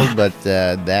sale, but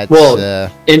that's Well,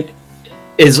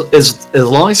 as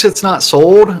long as it's not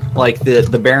sold, like the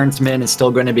Baronsman is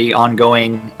still going to be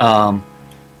ongoing.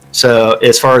 So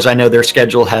as far as I know, their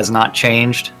schedule has not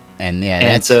changed. and yeah, and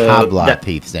that's so Hoblock that-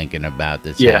 He's thinking about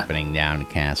that's Yeah. happening down in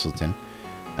Castleton.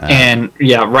 And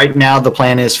yeah, right now the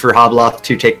plan is for Hoblock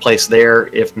to take place there.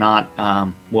 If not,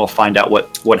 we'll find out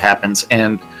what happens.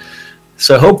 And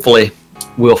so hopefully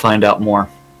we'll find out more.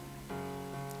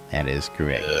 That is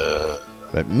correct.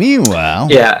 But meanwhile,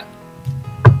 Yeah.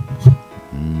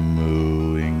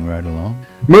 moving right along.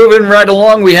 Moving right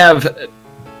along, we have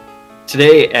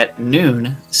today at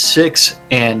noon, 6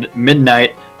 and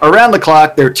midnight. Around the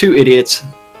clock, there are two idiots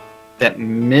that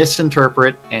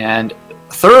misinterpret and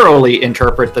thoroughly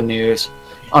interpret the news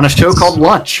on a show called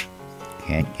Lunch.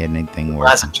 Can't get anything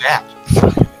Laz working. and Jack.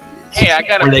 Hey, I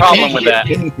got Where a they problem can't with get that.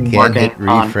 anything Can't hit working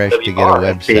on refresh to get a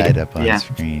WRFB. website up on Yeah.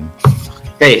 screen.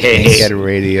 Hey, Can't get a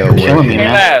radio You're killing me, working.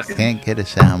 man. Laz, Can't get a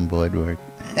soundboard working.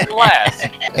 Laz.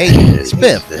 Hey,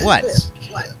 Spiff, what?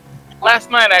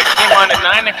 Last night I came on at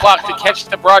 9 o'clock to catch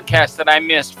the broadcast that I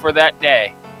missed for that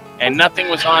day, and nothing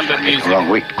was on but music.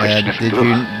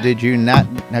 Did you not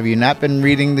have you not been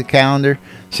reading the calendar?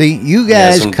 See, you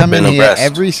guys hasn't come in been here abreast.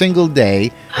 every single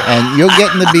day, and you're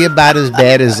getting to be about as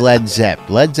bad as Led Zepp.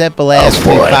 Led Zepp will ask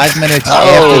me 5 minutes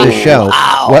after the show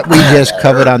what we just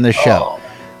covered on the show.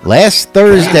 Last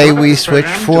Thursday we switched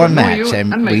formats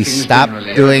and we stopped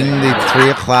doing the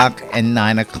 3 o'clock and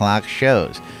 9 o'clock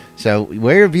shows. So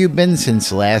where have you been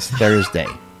since last Thursday?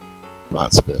 Come on,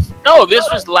 Spiff. No, this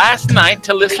was last night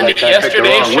to listen to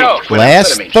yesterday's show.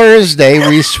 Last Thursday,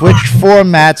 we switched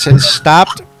formats and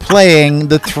stopped playing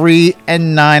the 3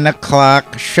 and 9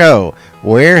 o'clock show.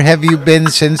 Where have you been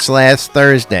since last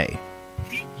Thursday?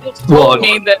 You told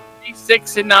me that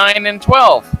 6 and 9 and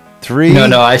 12. 3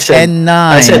 No, I said and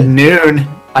 9. I said noon.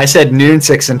 I said noon,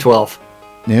 6 and 12.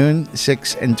 Noon,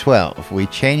 6 and 12. We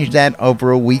changed that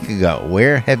over a week ago.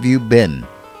 Where have you been?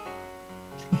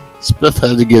 Smith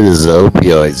had to get his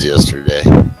opioids yesterday.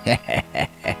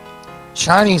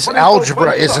 Chinese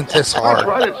algebra isn't this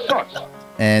hard.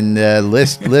 And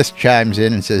List chimes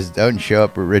in and says, "Don't show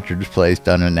up at Richard's place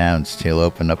unannounced. He'll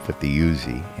open up with the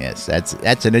Uzi." Yes,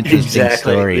 that's an interesting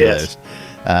story, yes. List.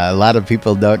 A lot of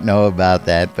people don't know about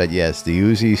that, but yes, the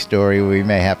Uzi story we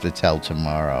may have to tell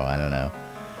tomorrow. I don't know.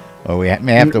 Or we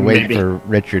may have to wait Maybe. for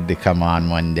Richard to come on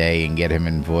one day and get him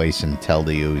in voice and tell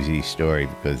the Uzi story,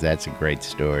 because that's a great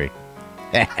story.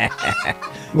 Yeah,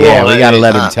 we got to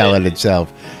let him tell it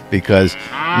himself, because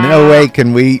no way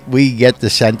can we get the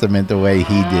sentiment the way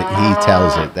he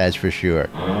tells it. That's for sure.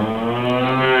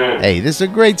 Hey, this is a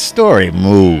great story.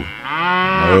 Moo.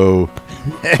 Moo.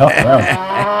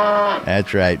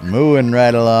 That's right. Mooing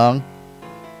right along.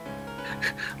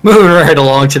 Moving right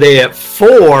along today at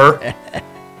 4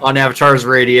 on Avatar's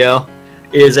Radio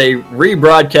is a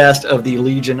rebroadcast of the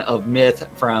Legion of Myth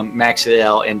from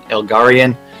Maxiel and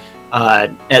Elgarian.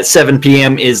 At 7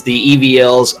 p.m. is the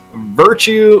EVL's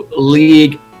Virtue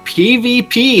League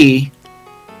PvP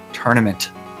tournament.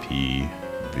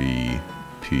 PvP.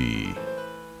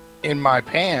 In my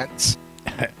pants.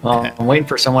 I'm waiting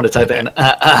for someone to type in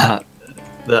the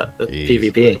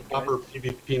PvP. Proper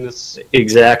PvP-ness.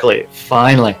 Exactly.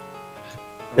 Finally.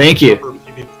 Thank you. Proper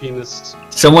PvP-ness.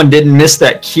 Someone didn't miss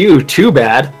that cue. Too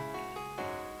bad.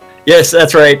 Yes,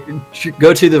 that's right.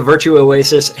 Go to the Virtue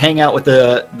Oasis, hang out with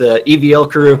the EVL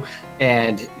crew,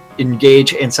 and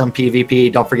engage in some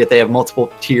PvP. Don't forget they have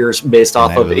multiple tiers based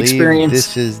off of experience.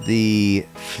 This is the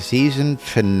season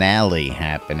finale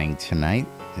happening tonight.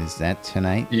 Is that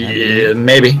tonight? Yeah,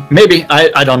 maybe.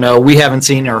 I don't know. We haven't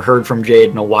seen or heard from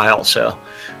Jade in a while, so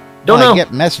don't know. I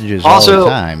get messages Also, all the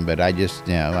time, but I just,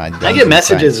 I get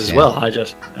messages as well. I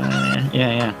just,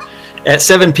 yeah. At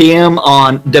 7 p.m.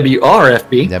 on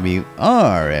WRFB.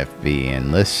 WRFB,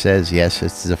 and List says yes,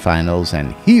 it's the finals,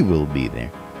 and he will be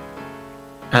there.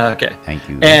 Okay. Thank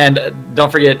you. And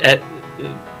don't forget, at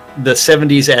the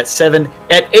 70s at 7.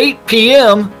 At 8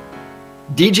 p.m.,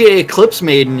 DJ Eclipse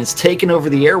Maiden is taking over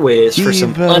the airways for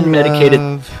some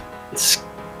unmedicated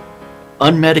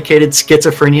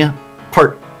schizophrenia.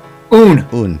 Part un.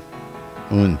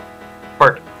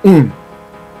 Part un.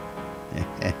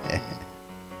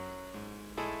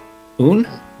 Un?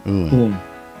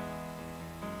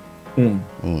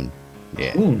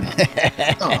 Yeah. Un.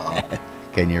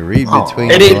 Can you read between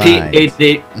at the 8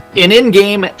 lines? in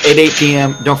game at 8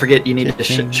 p.m. Don't forget you need to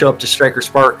show up to Striker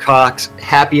Spark Cox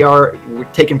happy hour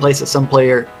taking place at some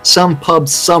pub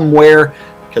somewhere,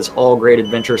 because all great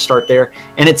adventures start there,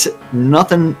 and it's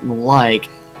nothing like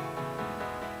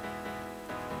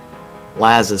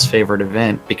Laz's favorite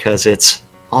event, because it's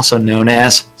also known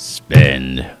as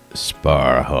Spend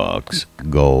Sparhawks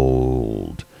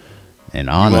Gold. And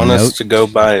on you want a us note, to go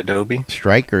buy Adobe?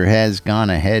 Striker has gone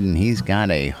ahead and he's got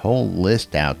a whole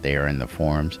list out there in the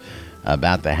forums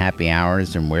about the happy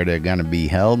hours and where they're going to be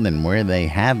held and where they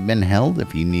have been held.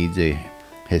 If you need a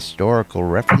historical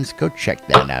reference, go check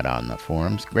that out on the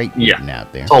forums. Great reading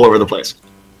out there. It's all over the place.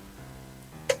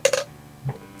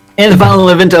 And the final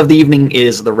event of the evening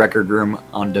is the Record Room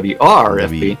on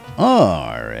WRFB.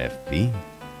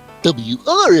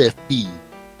 WRFB.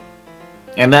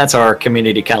 And that's our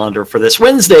community calendar for this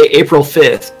Wednesday, April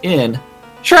 5th in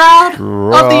Shroud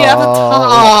of the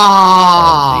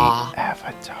Avatar.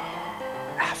 Avatar.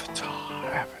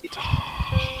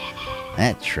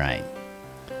 That's right.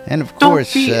 And of Don't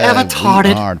course, be we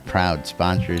avatarted. are proud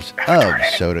sponsors of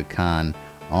SodaCon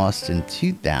Austin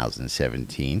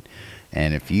 2017.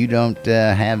 And if you don't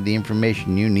have the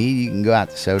information you need, you can go out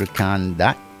to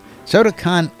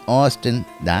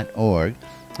SodaConAustin.org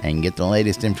and get the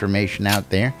latest information out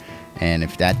there. And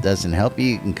if that doesn't help you,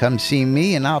 you can come see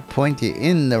me and I'll point you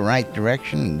in the right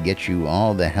direction and get you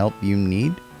all the help you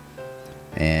need.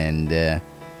 And of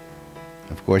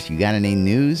course, you got any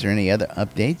news or any other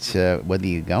updates, whether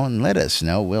you go and let us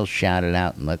know, we'll shout it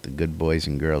out and let the good boys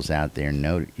and girls out there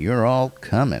know that you're all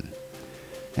coming.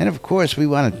 And of course, we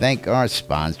want to thank our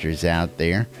sponsors out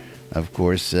there. Of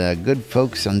course, good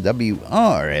folks on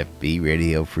WRFB,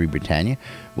 Radio Free Britannia,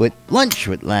 with Lunch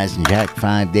with Laz and Jack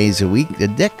 5 days a week, the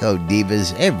Deco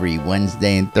Divas every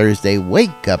Wednesday and Thursday,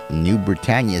 Wake Up New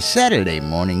Britannia Saturday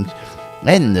mornings,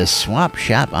 and the Swap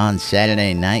Shop on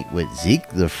Saturday night with Zeke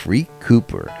the Freak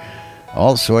Cooper.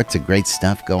 All sorts of great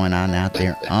stuff going on out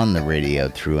there on the radio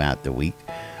throughout the week.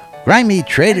 Grimy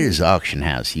Traders Auction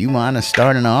House. You want to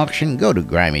start an auction? Go to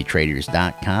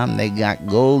grimytraders.com. They got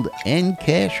gold and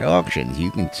cash auctions.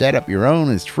 You can set up your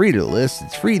own. It's free to list.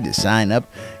 It's free to sign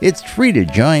up. It's free to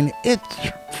join. It's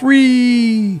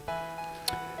free.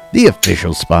 The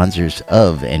official sponsors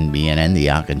of NBNN,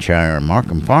 the Auchenshire and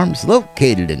Markham Farms,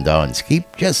 located in Dawn's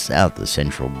Keep, just south of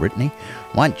central Brittany,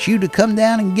 want you to come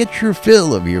down and get your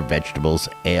fill of your vegetables,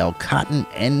 ale, cotton,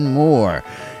 and more.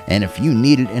 And if you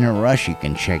need it in a rush, you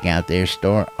can check out their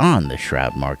store on the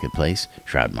Shroud Marketplace,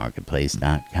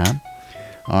 shroudmarketplace.com.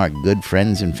 Our good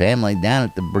friends and family down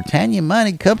at the Britannia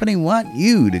Mining Company want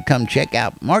you to come check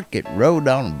out Market Road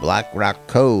on Black Rock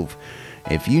Cove.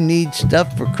 If you need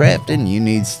stuff for crafting, you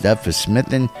need stuff for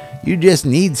smithing, you just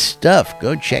need stuff,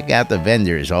 go check out the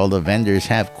vendors. All the vendors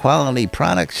have quality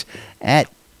products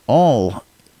at all.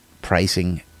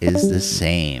 Pricing is the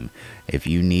same. If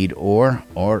you need ore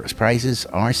prices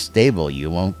are stable. You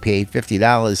won't pay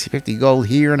 $50, 50 gold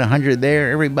here and 100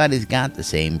 there. Everybody's got the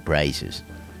same prices.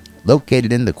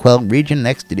 Located in the Quell region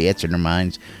next to the Exeter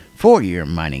Mines for your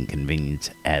mining convenience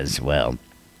as well.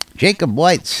 Jacob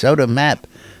White's Soda Map.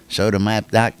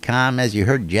 SodaMap.com, as you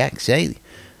heard Jack say.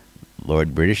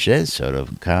 Lord British says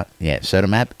Soda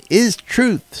Map is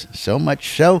truth. So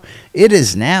much so, it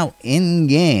is now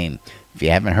in-game. If you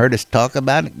haven't heard us talk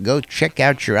about it, go check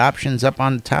out your options up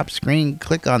on the top screen.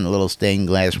 Click on the little stained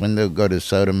glass window. Go to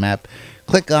Soda Map.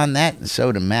 Click on that, and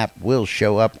Soda Map will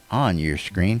show up on your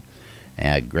screen.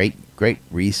 Great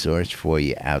resource for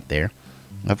you out there.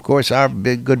 Of course, our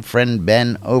big good friend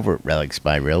Ben over at Relics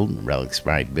by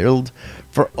Build,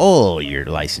 for all your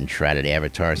licensed Shrouded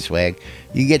Avatar swag.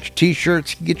 You get your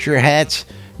t-shirts, you get your hats,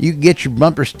 you get your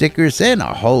bumper stickers, and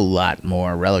a whole lot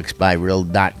more.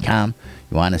 RelicsByRild.com.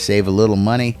 You want to save a little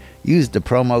money? Use the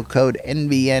promo code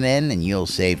NBNN and you'll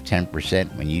save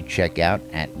 10% when you check out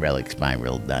at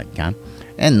RelicsByRild.com.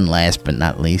 And last but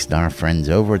not least, our friends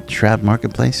over at Shroud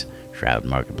Marketplace,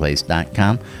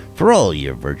 ShroudMarketplace.com, for all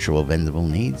your virtual vendable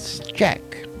needs. Check.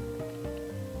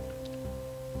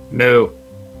 No,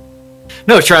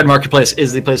 Shroud Marketplace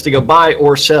is the place to go buy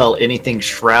or sell anything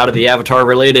Shroud of the Avatar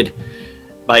related.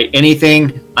 By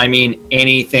anything, I mean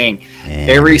anything.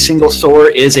 Every single store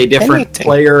is a different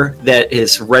player that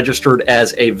is registered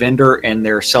as a vendor, and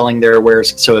they're selling their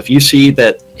wares. So if you see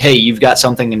that, hey, you've got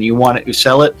something and you want it to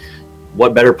sell it,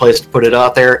 what better place to put it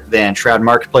out there than Shroud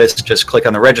Marketplace? Just click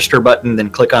on the register button, then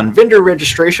click on vendor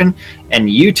registration, and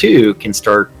you too can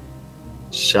start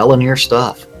selling your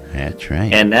stuff. That's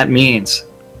right. And that means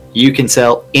you can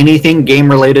sell anything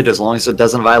game related as long as it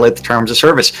doesn't violate the terms of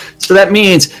service. So that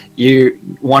means you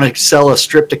want to sell a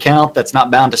stripped account that's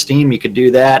not bound to Steam, you could do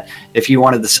that. If you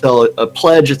wanted to sell a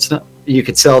pledge, you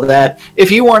could sell that.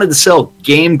 If you wanted to sell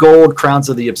game gold, Crowns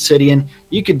of the Obsidian,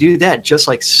 you could do that, just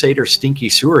like Seder Stinky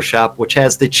Sewer Shop, which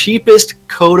has the cheapest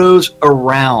Kodos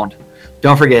around.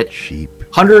 Don't forget,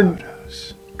 100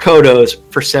 Kodos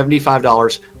for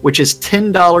 $75, which is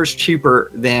 $10 cheaper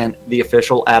than the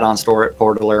official add-on store at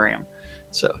Portalarium.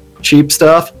 So cheap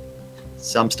stuff,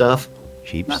 some stuff,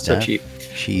 not so cheap.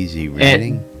 Cheesy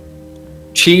writing.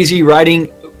 Cheesy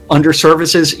writing under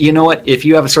services. You know what? If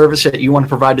you have a service that you want to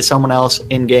provide to someone else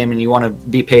in game and you want to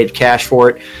be paid cash for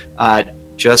it,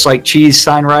 just like cheese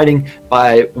sign writing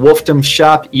by Wolfdom's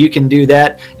Shop, you can do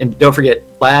that. And don't forget,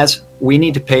 Laz, we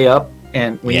need to pay up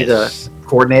and we need to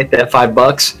coordinate that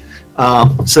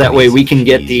 $5, so that way we can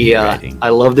get the I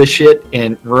love this shit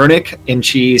in runic and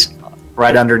cheese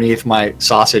right underneath my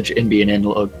sausage NBNN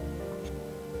logo.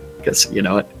 Because you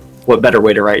know what better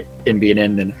way to write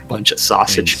NBNN than a bunch of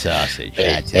sausage?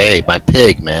 Hey, my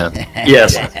pig, man.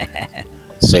 Yes.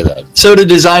 Say that. So to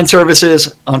design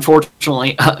services,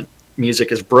 unfortunately,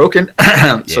 music is broken.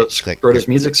 So Scrota's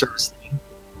music service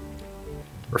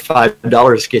for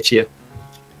 $5 gets you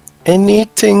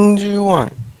anything you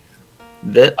want.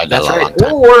 That's right.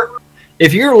 Or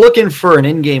if you're looking for an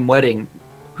in-game wedding,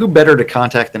 who better to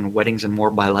contact than Weddings and More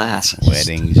by Lass?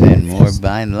 Weddings and More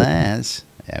by Lass.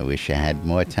 I wish I had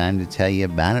more time to tell you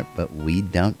about it, but we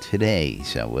don't today.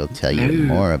 So we'll tell you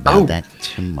more about that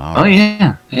tomorrow. Oh,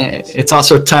 yeah. It's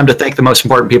also time to thank the most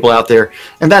important people out there.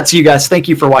 And that's you guys. Thank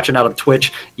you for watching out of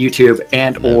Twitch, YouTube,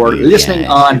 and or listening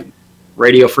on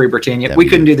Radio Free Britannia. We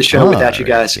couldn't do the show without you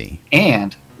guys.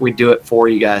 And we do it for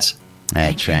you guys.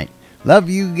 That's right.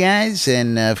 Love you guys,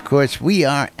 and of course we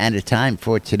are out of time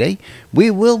for today.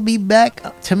 We will be back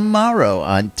tomorrow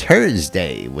on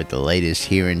Thursday with the latest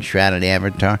here in Shrouded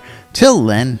Avatar. Till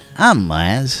then, I'm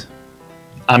Laz.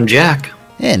 I'm Jack.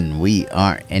 And we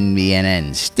are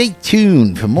NBNN. Stay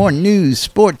tuned for more news,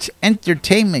 sports,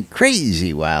 entertainment,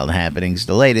 crazy wild happenings,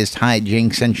 the latest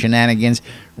hijinks and shenanigans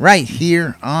right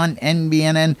here on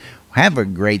NBNN. Have a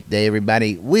great day,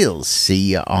 everybody. We'll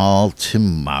see you all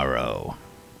tomorrow.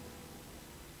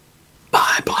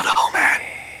 Bye, Blood Omen.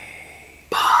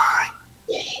 Bye.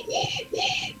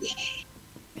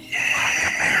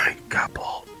 A married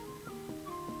couple.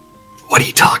 What are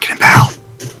you talking about?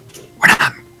 We're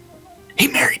not. He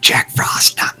married Jack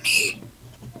Frost, not me.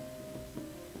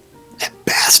 That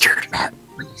bastard. At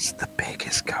least the pig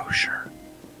is kosher.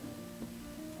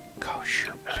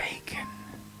 Kosher bacon.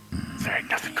 There ain't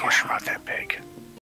nothing kosher about that pig.